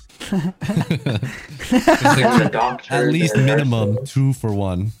any moment. It's And the like doctors at least and the minimum nurses. 2 for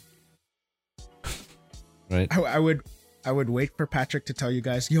 1. Right. I would wait for Patrick to tell you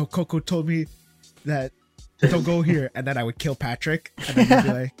guys, yo, Coco told me that don't go here, and then I would kill Patrick, and then he'd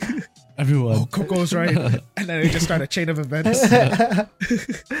be like, Everyone. oh, Coco's right, and then it just start a chain of events.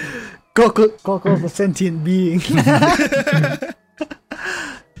 Coco's a sentient being.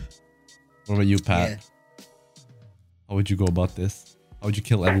 What about you, Pat? Yeah. How would you go about this? How would you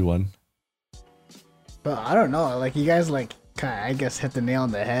kill everyone? But I don't know. Like you guys, like kind of, I guess, hit the nail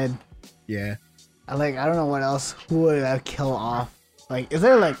on the head. Yeah. I don't know what else. Who would I kill off? Like, is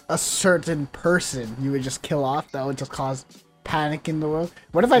there like a certain person you would just kill off that would just cause panic in the world?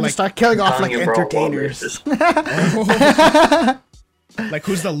 What if I Like, just start killing off like Telling you, bro, entertainers? Like,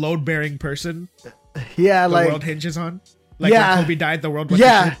 who's the load bearing person Yeah, the like world hinges on? Like, Yeah. when Kobe died, the world went to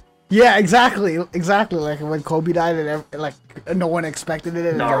yeah, shit? yeah, exactly. Like when Kobe died and like no one expected it,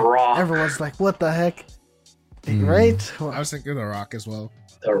 and The like, Rock. everyone's like, "What the heck?" Mm. Right? I was thinking The Rock as well.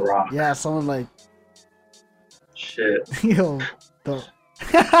 The Rock. Yeah, someone like Shit. yo. The...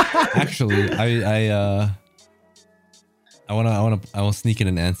 Actually, I wanna sneak in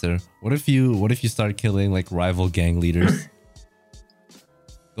an answer. What if you start killing like rival gang leaders?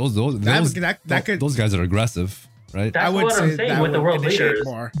 Those That could guys are aggressive, right? That's would what say I'm saying that with the would world initiate leaders.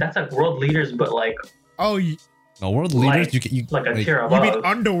 more. That's like world leaders, but like oh you No, world leaders like, you can like a like, tier mean above.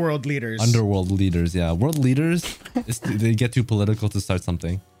 underworld leaders? underworld leaders, yeah. World leaders they get too political to start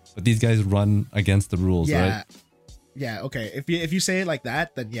something. But these guys run against the rules, Yeah. right? Yeah, okay. If you say it like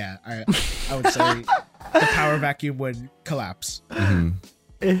that, then yeah, I would say the power vacuum would collapse. Mhm.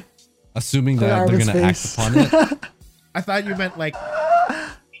 Eh. Assuming Put that they're Arvin's gonna act face. upon it. I thought you meant like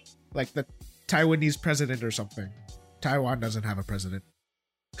the Taiwanese president or something. Taiwan doesn't have a president.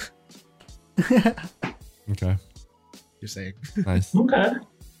 Okay, You're saying. nice. Okay.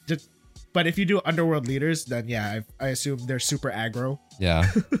 But if you do underworld leaders, then yeah, I assume they're super aggro.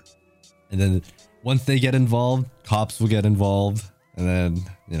 Yeah. And then once they get involved, cops will get involved, and then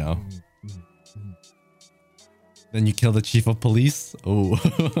then you kill the chief of police. Oh,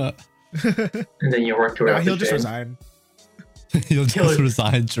 And then you work your way No, up he'll the just chain. resign. you'll Kill just it.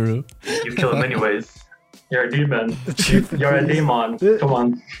 resign. True. You kill him anyways. You're a demon. chief You're a demon. Come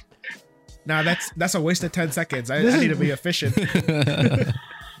on. Nah, that's a waste of 10 seconds. I This need is- to be efficient.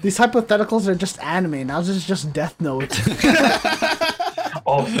 These hypotheticals are just anime. Now this is just Death Note.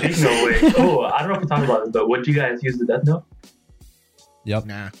 Oh, speaking of which, I don't know if we're talking about this, but would you guys use the Death Note? Yep.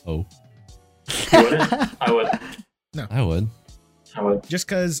 Nah, Oh, You wouldn't? I would. I would. I would. just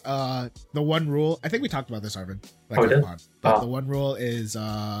because the one rule, I think we talked about this, Arvin. Like, Oh, we on did? pod. But Oh. the one rule is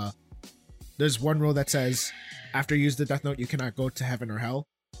there's one rule that says after you use the Death Note, you cannot go to heaven or hell.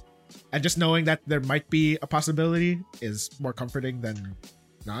 And just knowing that there might be a possibility is more comforting than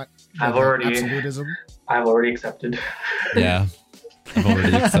not. I've Than already- absolutism. I've already accepted. Yeah. I've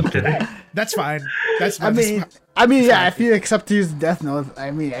already accepted. That's fine. That's I mean, yeah. If you accept to use Death Note,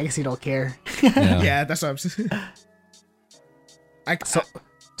 I mean, I guess you don't care. Yeah. yeah, that's what I'm saying.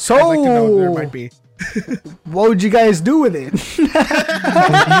 So, I'd like to know there might be. What would you guys do with it? Would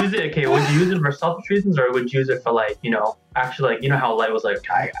you use it? Okay, would you use it for selfish reasons, or would you use it for like, actually, like, how light was like,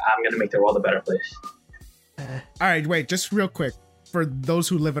 I'm gonna make the world a better place. All right, wait, just real quick. For those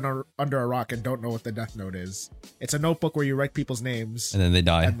who live under a rock and don't know what the Death Note is, it's a notebook where you write people's names And then they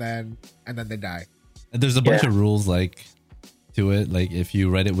die. and then they die. And there's a bunch Yeah. of rules like to it. Like if you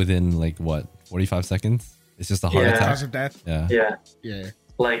write it within like what 45 seconds, it's just a heart Yeah. attack. Cause of death. Yeah. Yeah, Yeah,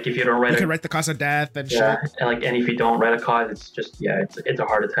 like if you don't write you it, can write the cause of death and yeah, shit. and if you don't write a cause, it's just it's a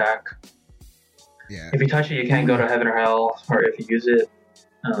heart attack. Yeah, If you touch it, you can't go to heaven or hell, or if you use it,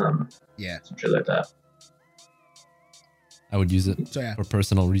 yeah. some shit like that. I would use it So yeah. for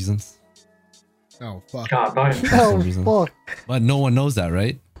personal reasons. Oh fuck. God, no. some Oh reason. fuck! But no one knows that,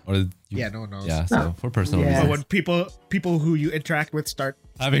 right? Or Yeah, no one knows. Yeah, so for personal Yeah. But reasons. when people who you interact with start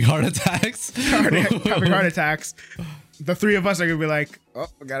Having heart attacks. having heart attacks, the three of us are gonna be like, "Oh,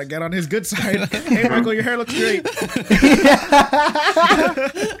 I gotta get on his good side." Hey, Michael, your hair looks great.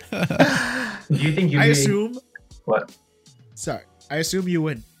 Do you think you? I may- assume. What? Sorry, I assume you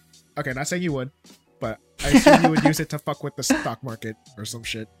would. Okay, not saying you would, but I assume you would use it to fuck with the stock market or some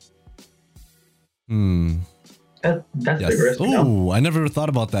shit. That's Yes. vigorous. Oh, I never thought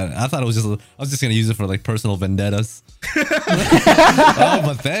about that. I thought I was just gonna use it for like personal vendettas. Oh,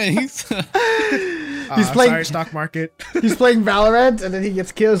 but thanks. He's playing- Sorry, stock market. He's playing Valorant and then he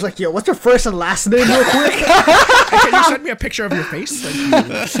gets killed. He's like, yo, what's your first and last name, real quick? Hey, can you send me a picture of your face?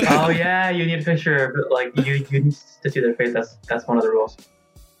 Thank you. Oh yeah, you need a picture. Of, like you need to see their face. That's one of the rules.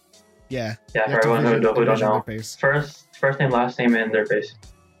 Yeah. Yeah, You for have to everyone who don't vision know. their face. First name, last name, and their face.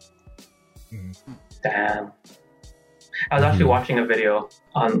 Mhm. Damn. I was actually watching a video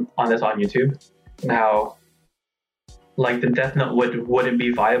on YouTube, and how like the Death Note wouldn't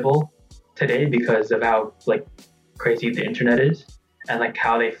be viable today because of how like crazy the internet is, and like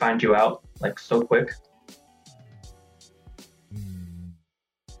how they find you out like so quick.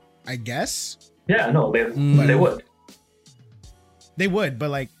 I guess Yeah, no, they Mm. would. they would, but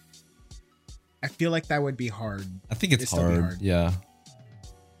like, I feel like that would be hard. I think it's It'd still be hard. hard. Yeah.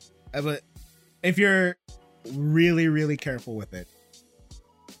 But if you're really, really careful with it,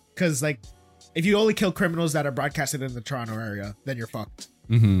 because like, if you only kill criminals that are broadcasted in the Toronto area, then you're fucked.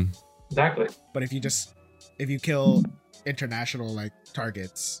 Mm-hmm. Exactly. But if you kill international like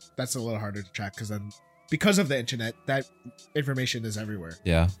targets, that's a little harder to track because of the internet, that information is everywhere,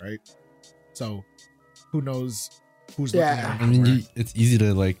 Yeah. right? So who knows who's Yeah. looking at it? I mean, where. it's easy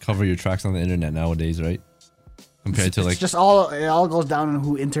to like cover your tracks on the internet nowadays, right? Compared to It's like, just it all goes down on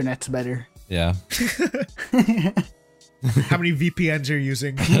who internet's better. yeah. How many VPNs you're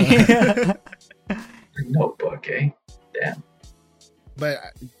using? Notebook, eh? Damn. But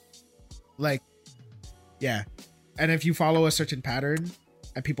like, yeah. And if you follow a certain pattern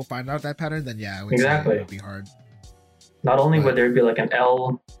and people find out that pattern, then yeah, I would Exactly. say it would be hard. Not only Right. would there be like an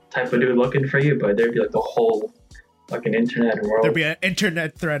L type of dude looking for you, but there'd be like the whole fucking internet world. There'd be an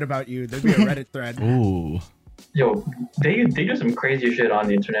internet thread about you. There'd be a Reddit thread. Ooh. Yo, they do some crazy shit on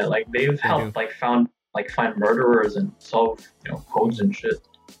the internet. Like they've helped find murderers and solve codes and shit.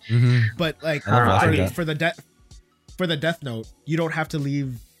 Mm-hmm. But like I love watching that. for the Death Note, you don't have to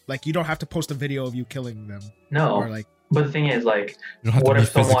leave. Like you don't have to post a video of you killing them No, or like. but the thing is, like, You don't have to What be if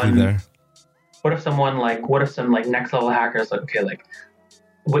physically someone- there. what if some next level hackers like, okay, like,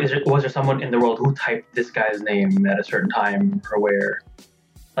 was there someone in the world who typed this guy's name at a certain time or where?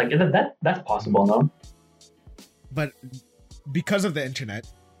 Like, that's possible, no? But because of the internet,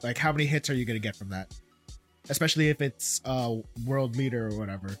 like how many hits are you gonna get from that? Especially if it's a world leader or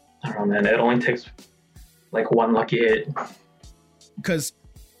whatever. I don't know, man. It only takes like one lucky hit. Because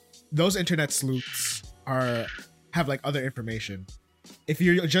those internet sleuths have like other information. If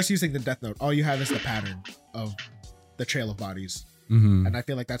you're just using the Death Note, all you have is the pattern of the trail of bodies, Mm-hmm. and I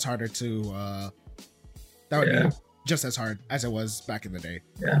feel like that's harder to. That would Yeah. be just as hard as it was back in the day.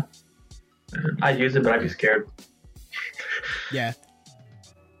 I'd use it, but I'd be scared. Yeah,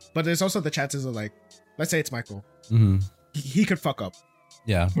 but there's also the chances of like, let's say it's Michael, Mm-hmm. he could fuck up.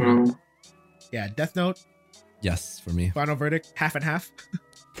 Yeah. Mm, Yeah, Death Note, Yes, for me. final verdict, half and half,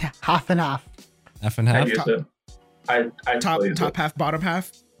 Half and half. Half and I'd half. use it. I'd top still use it. half, bottom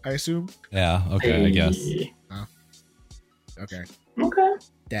half. I assume. Yeah. Okay. I guess. Hey. Okay. Okay.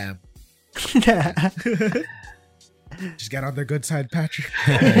 Damn. Just get on the good side, Patrick.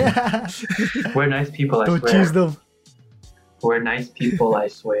 We're nice people, I Don't swear. choose them. We're nice people, I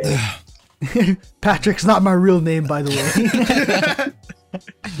swear. Patrick's not my real name, by the way.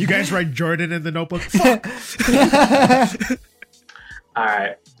 You guys write Jordan in the notebook. All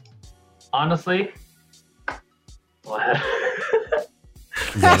right. Honestly, what?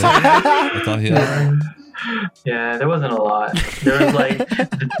 Is that it? That's all he had? Yeah, there wasn't a lot.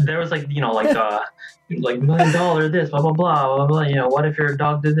 There was like, you know, like $1 million this, blah blah blah blah blah. You know, what if your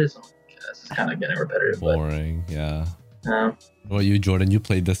dog did this? Yeah, this is kind of getting repetitive. Boring, yeah. But, What about you, Jordan? You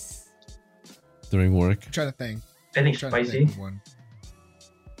played this during work? I'm trying to think. I think Trying to spicy. think of one.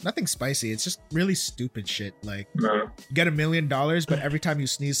 Nothing spicy. It's just really stupid shit. Like No. you get $1 million, but every time you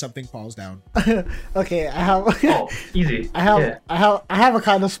sneeze, something falls down. Okay, I have. Oh, easy. I have, Yeah. I have a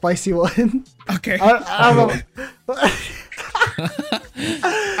kind of spicy one. Okay. I don't know.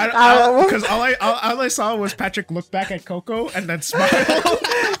 Because all I saw was Patrick look back at Coco and then smile.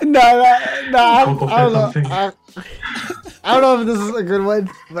 No, I Coco don't know. said something. I don't know if this is a good one,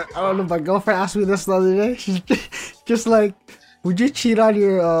 but I don't know. My girlfriend asked me this the other day. She's just like, "Would you cheat on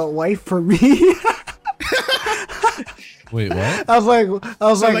your wife for me?" Wait, what? I was like, So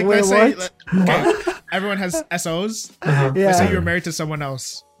wait, let's say, what? okay, everyone has SOs. Uh-huh. Yeah. Let's say you're married to someone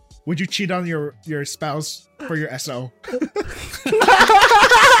else. Would you cheat on your spouse for your SO?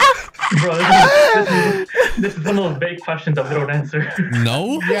 Bro, this is one of those big questions that we don't answer.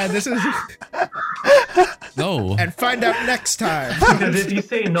 No? Yeah, this is. No. And find out next time. Because if you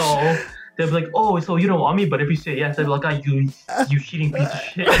say no, they'll be like, "Oh, so you don't want me?" But if you say yes, they'll be like, "Ah, you cheating piece of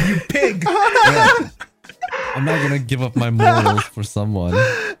shit." You pig. Yeah. I'm not gonna give up my morals for someone.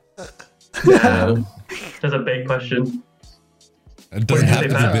 You know? That's a big question. It doesn't Where have do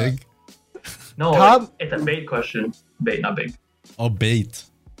to they be pass? big. No, Tom? it's a bait question. Bait, not big. Oh, bait.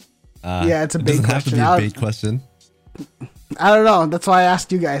 Yeah, it's a it big doesn't have to be question. a bait question. I don't know. That's why I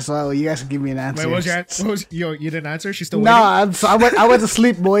asked you guys, so you guys can give me an answer. Wait, what was your answer? What was, you didn't answer? She's still No, waiting? I went to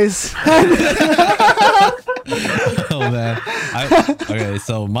sleep, boys. Oh man. Okay,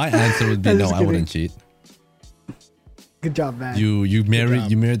 so my answer would be I'm no, just I kidding. wouldn't cheat. Good job, man. You married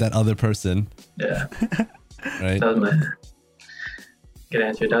job. you married that other person, Yeah, right? that was my good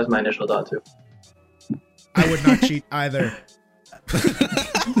answer. That was my initial thought too. I would not cheat either.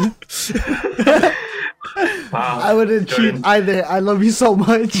 Wow. I wouldn't Jordan. cheat either. I love you so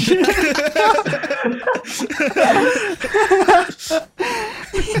much. Jordan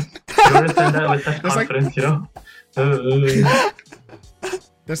said that with such That's like- confidence, you know.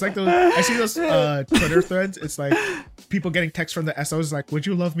 There's like those. I see those Twitter threads. It's like people getting texts from the SOs like, "Would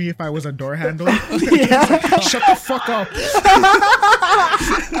you love me if I was a door handle?" Yeah. Shut the fuck up.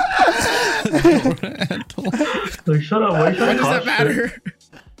 Like, shut up. Why are you Why trying to does that cause shit? matter?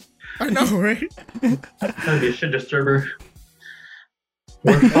 I know, right? That'd be a shit disturber.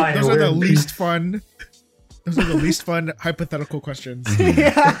 We're fine. Those are we're the in least peace. fun. Those are the least fun hypothetical questions.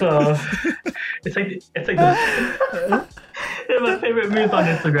 Yeah. It's like the, my favorite memes on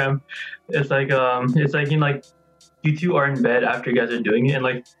Instagram. It's like you know, like you two are in bed after you guys are doing it, and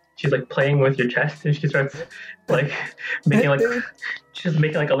like she's like playing with your chest, and she starts like making like she's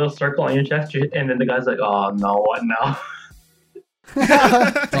making like a little circle on your chest, and then the guy's like, "Oh no, what now?" Can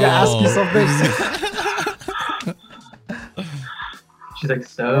I ask you Oh. something? She's like,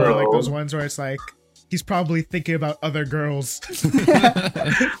 "So." Or like those ones where it's like he's probably thinking about other girls.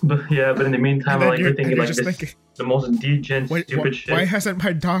 But yeah, but in the meantime, And then like you're and thinking you're like just this, thinking, the most degen why, stupid shit. why hasn't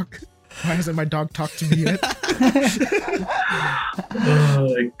my dog talked to me yet? Oh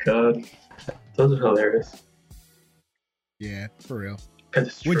my god, those are hilarious. Yeah, for real. 'Cause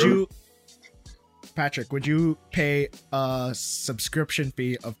it's Would true. you, Patrick? Would you pay a subscription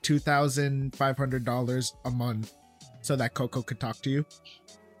fee of $2,500 a month so that Coco could talk to you?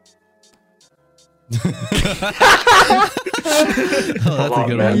 Oh, that's a lot,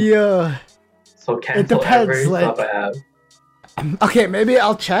 good man. one. Yeah. So cancel depends, every like- stuff I have. Okay, maybe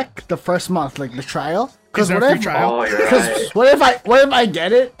I'll check the first month, like the trial. Is Because there what a free if? trial? Oh, you're Because right. what if I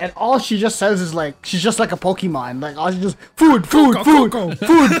get it and all she just says is like she's just like a Pokemon, like all she just food, Coco.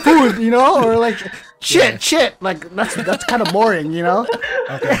 food, you know, or like shit, like that's kind of boring, you know.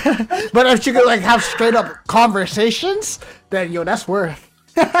 Okay. But if she could like have straight up conversations, then that's worth.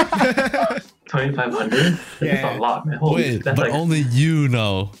 2,500. Yeah. That's a lot, man. Holy, Wait, that's but like only you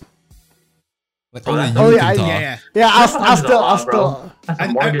know. Like Oh, only that's- you Oh, can yeah, talk. Yeah. Yeah, I'll $2,500 is a lot, still. bro. That's a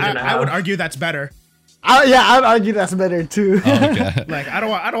mortgage and a I would half. argue that's better. I'd argue that's better too. Oh, okay. Like I don't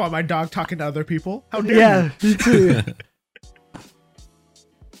want my dog talking to other people. How dare Yeah, me too. you?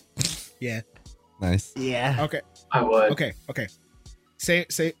 Yeah. Nice. Yeah. Okay. I would. Okay. Same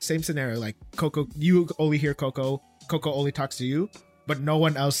scenario. Like Coco, you only hear Coco. Coco only talks to you, but no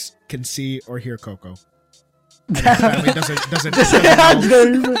one else can see or hear Coco. And his family doesn't know.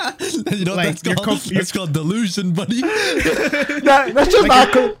 You know Like, your that's called delusion, buddy. That's just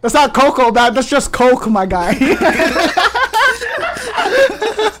that's not Coco, man. That's just Coke, my guy.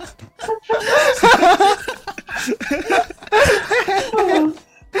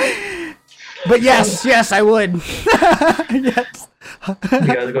 But yes, I would. Yes. You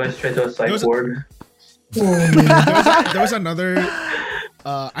guys are going straight to a psych Those- ward. There was another.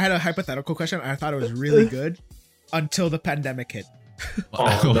 I had a hypothetical question. And I thought it was really good until the pandemic hit.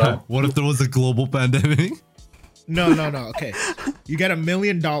 Oh, no. What if there was a global pandemic? No. Okay, you get $1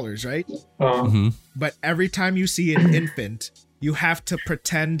 million, right? Mm-hmm. But every time you see an infant, you have to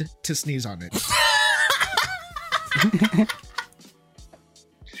pretend to sneeze on it.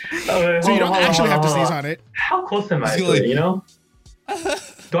 So you don't actually have to sneeze on it. How close am I It's to like- it, you know?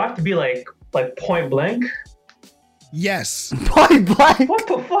 Do I have to be like point blank? Yes, Point blank. What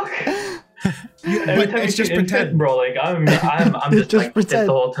the fuck? but it's just pretend. bro. Like I'm just, Just like this pretend.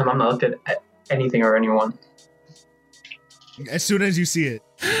 the whole time. I'm not looking at anything or anyone. As soon as you see it,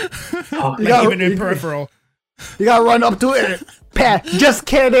 Oh, You like got- even in peripheral. You gotta run up to it. Pat, just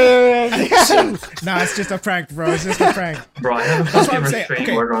kidding. Nah, it's just a prank, bro. It's just a prank. bro, I have a That's what fucking I'm saying. restraint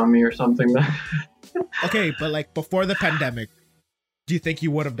Okay. order on me or something. Okay, but like before the pandemic, do you think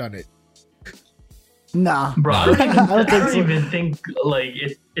you would have done it? Nah. Bro, I No. don't even think like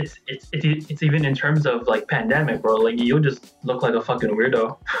it's even in terms of like pandemic, bro. Like you'll just look like a fucking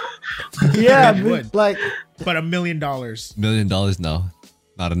weirdo. Yeah, You would. like But $1 million, you $1 million? No,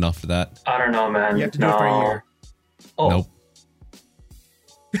 not enough for that. I don't know, man. have to do it for a year. Oh, Nope.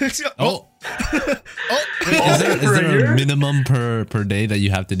 Oh, Wait, is there For a a year? minimum per day that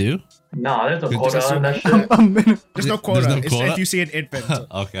you have to do? no, there's no Just quota assume- on that shit. a minute. there's no There's quota. no It's quota? if you see an infant.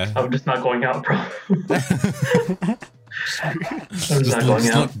 Okay. I'm just not going out, bro. I'm just not going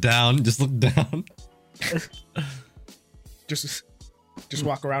Just out. look down. Just look down. Just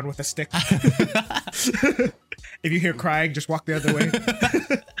walk around with a stick. If you hear crying, just walk the other way.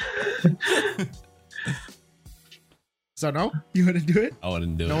 So no, you wouldn't do it. I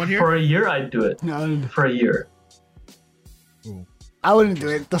wouldn't do No it. one here. For a year, I'd do it. No, For a year. I wouldn't do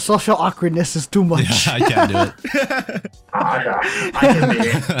it. The social awkwardness is too much. Yeah, I can't do it.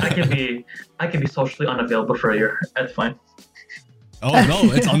 I can be socially unavailable for a year. That's fine. Oh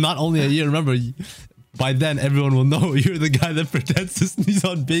no, it's not only a year. Remember, by then everyone will know you're the guy that pretends to sneeze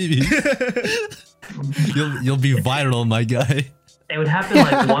on babies. You'll be viral, my guy. It would happen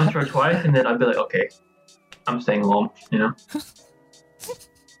like once or twice, and then I'd be like, okay, I'm staying home. You know.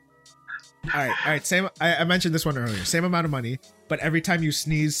 All right. Same. I mentioned this one earlier. Same amount of money, but every time you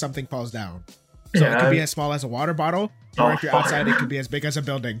sneeze, something falls down. So it could be as small as a water bottle, or Oh, if you're fuck. outside, it could be as big as a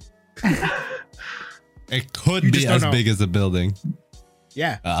building. It could You be just don't as know. big as a building.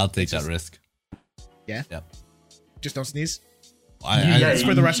 Yeah. I'll take that just- risk. Yeah. Yep. Just don't sneeze. I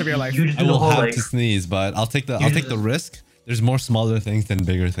for the rest of your life. You just I do the will whole have like. to sneeze, but I'll take the just- risk. There's more smaller things than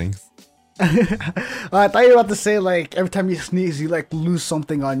bigger things. I thought you were about to say like every time you sneeze, you like lose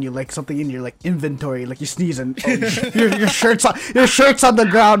something on you, like something in your like inventory, like you sneeze and oh, your shirt's on the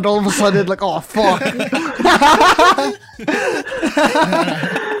ground. All of a sudden, like oh fuck.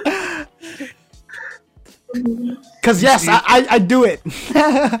 Cause yes, I do it.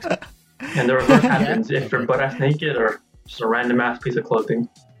 And the reverse happens if you're butt ass naked or just a random ass piece of clothing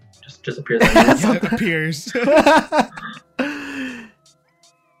just appears on you. It appears. I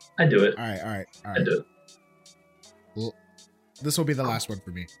do it. All right. I do it. Well, this will be the last one for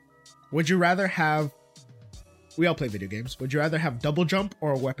me. Would you rather have? We all play video games. Would you rather have double jump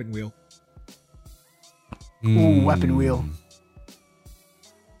or a weapon wheel? Ooh, weapon wheel.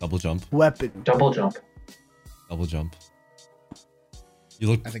 Double jump. Weapon. Double jump. Double jump. You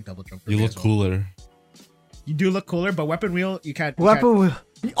look. I think double jump. for You me look as well. cooler. You do look cooler, but weapon wheel, you can't. you Weapon wheel.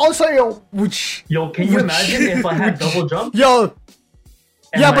 Also, yo, which Yo, can you imagine if I had double jump? yo.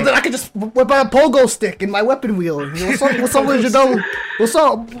 And, Yeah, like, but then I could just whip out a pogo stick in my weapon wheel. What's up with your double? What's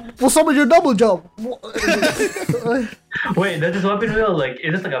up with your double jump? Wait, does this weapon wheel like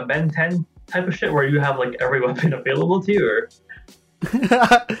is this like a Ben 10 type of shit where you have like every weapon available to you, or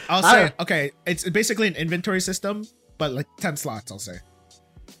I'll say okay. It's basically an inventory system, but like 10 slots. I'll say.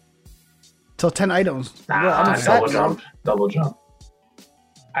 So 10 items. Bro, I'm double upset, bro. jump, double jump.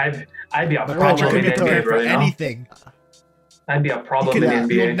 I'd be a Patrick problem Patrick in can be NBA, prepared bro. for You know? anything. I'd be a problem He in will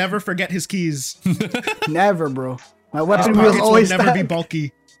NBA. never forget his keys. Never, bro. My His weapon pockets wheel's will always never be stacked.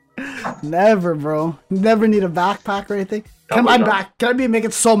 bulky. Never, bro. Never need a backpack or anything. Can Double I jump. can I make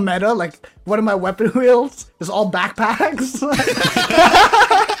it so meta? Like one of my weapon wheels is all backpacks.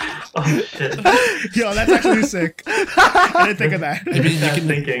 Oh shit! Yo, that's actually sick. I didn't think of that. I mean, you That's can.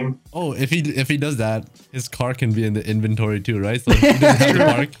 thinking. Oh, if he does that, his car can be in the inventory too, right? So he doesn't have to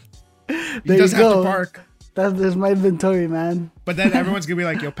park. He There does you have go. to park. That is my inventory, man. But then everyone's gonna be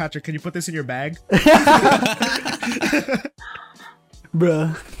like, "Yo, Patrick, can you put this in your bag?"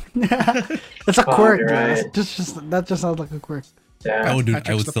 Bruh. It's a Oh, quirk, you're bro. right. That just sounds like a quirk. Yeah. I would do. I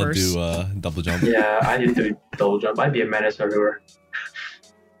Patrick's would the still first. do double jump. Yeah, I need to double jump. I'd be a menace everywhere.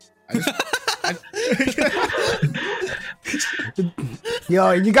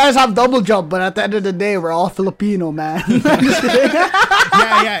 Yo, you guys have double jump, but at the end of the day, we're all Filipino, man. I'm just kidding.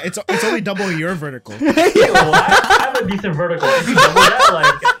 Yeah, it's only double your vertical. Yo, I have a decent vertical. If you double that,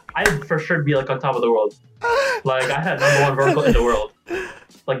 like, I'd for sure be like on top of the world. Like, I had #1 vertical in the world.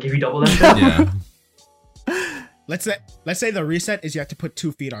 Like, if you double that shit, Yeah. Let's say the reset is you have to put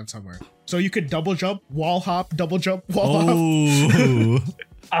 2 feet on somewhere. So you could double jump, wall hop, double jump, wall hop. Oh.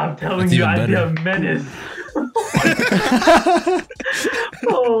 I'm telling That's you, even I'd be better. a menace.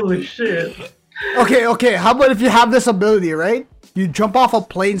 Holy shit. Okay. How about if you have this ability, right? You jump off a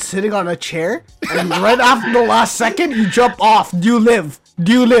plane sitting on a chair, and right after the last second, you jump off. Do you live?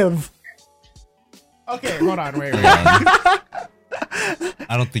 Do you live? Okay, hold on, wait. I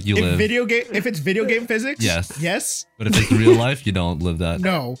don't think you live. If it's video game physics, yes. But if it's real life, you don't live that.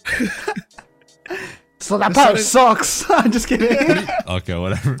 No. So that The part sudden- sucks. I'm just kidding. Okay,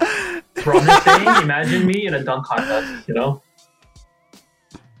 whatever. Bro, I'm just saying, imagine me in a dunk contest, you know?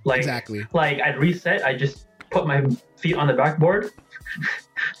 Like, Exactly. Like, I'd reset, I just put my feet on the backboard,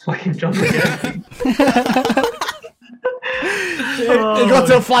 so I can jump again. It got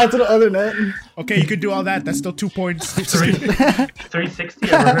to fly to the other net. Okay, you could do all that. That's still 2 points. 360,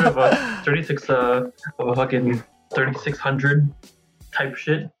 ever heard of a 36, of a fucking 3600 type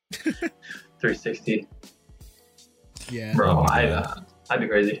shit? 360. Yeah. Bro, Oh my God. I'd be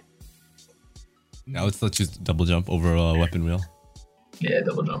crazy. I would still choose double jump over a weapon wheel. Yeah,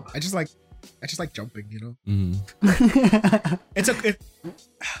 double jump. I just like jumping, you know. Mm.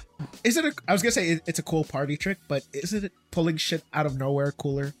 I was gonna say it's a cool party trick, but isn't it pulling shit out of nowhere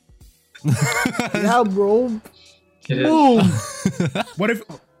cooler? Yeah, bro. It is. Boom.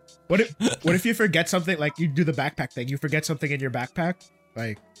 What if you forget something, like you do the backpack thing, you forget something in your backpack,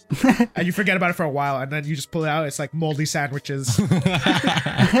 like, and you forget about it for a while, and then you just pull it out, it's like moldy sandwiches.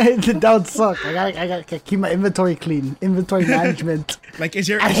 That would suck. I gotta keep my inventory clean. Inventory management. Like, is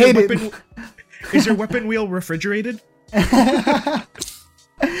your hate it. weapon wheel refrigerated? There'd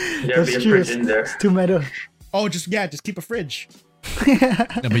be a true. fridge in there. It's too meta. Oh, just keep a fridge Yeah,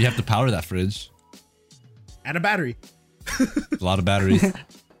 but you have to power that fridge. and a battery. A lot of batteries.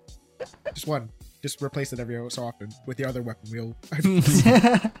 Just one. Just replace it every so often with your other weapon wheel.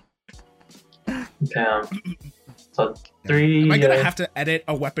 Damn. So 3. Am I gonna have to edit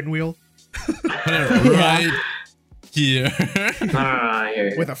a weapon wheel Put it right here. No,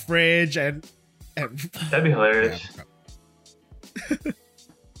 here. with a fridge and That'd be hilarious.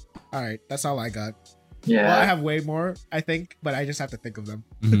 all right, that's all I got. Yeah. Well, I have way more, I think, but I just have to think of them.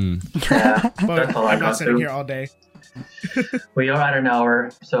 Mhm. Yeah. But That's all I I'm not got sitting too. here all day. We are at an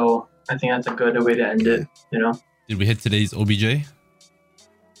hour, so I think that's a good way to end it, you know? Did we hit today's OBJ?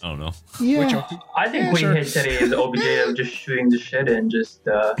 I don't know. Which Yeah. I think Yeah, we sure. hit today's OBJ of just shooting the shit and just,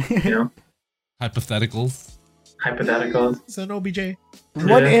 you know, Hypotheticals. hypotheticals. it's an OBJ.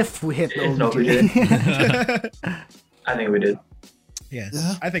 What Yeah. if we hit It's the OBJ. OBJ? I think we did. Yes,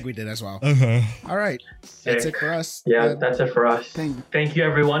 Yeah. I think we did as well. Okay. All right, that's Sick. it for us. Yeah, that's it for us. Thank you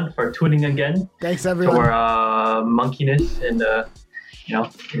everyone for tuning again Thanks, to everyone. our monkeyness and, you know,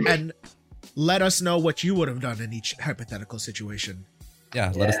 And let us know what you would have done in each hypothetical situation.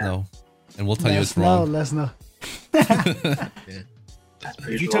 Yeah, let us Yeah. know. And we'll tell you Let's it's know. wrong. Let's know. that's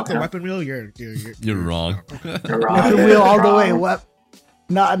pretty If you cool, took the huh? weapon wheel, you're You're wrong. You're wrong. Weapon wheel all the Wrong. way. What?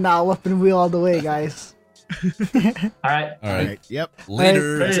 Nah. Weapon wheel all the way, guys. All right. All All right. right. Yep.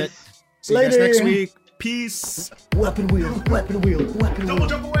 Later. That's it. See you guys Later. next week. Peace. Weapon wheel. Weapon wheel. Weapon wheel. Double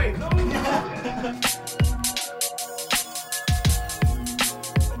jump away. No.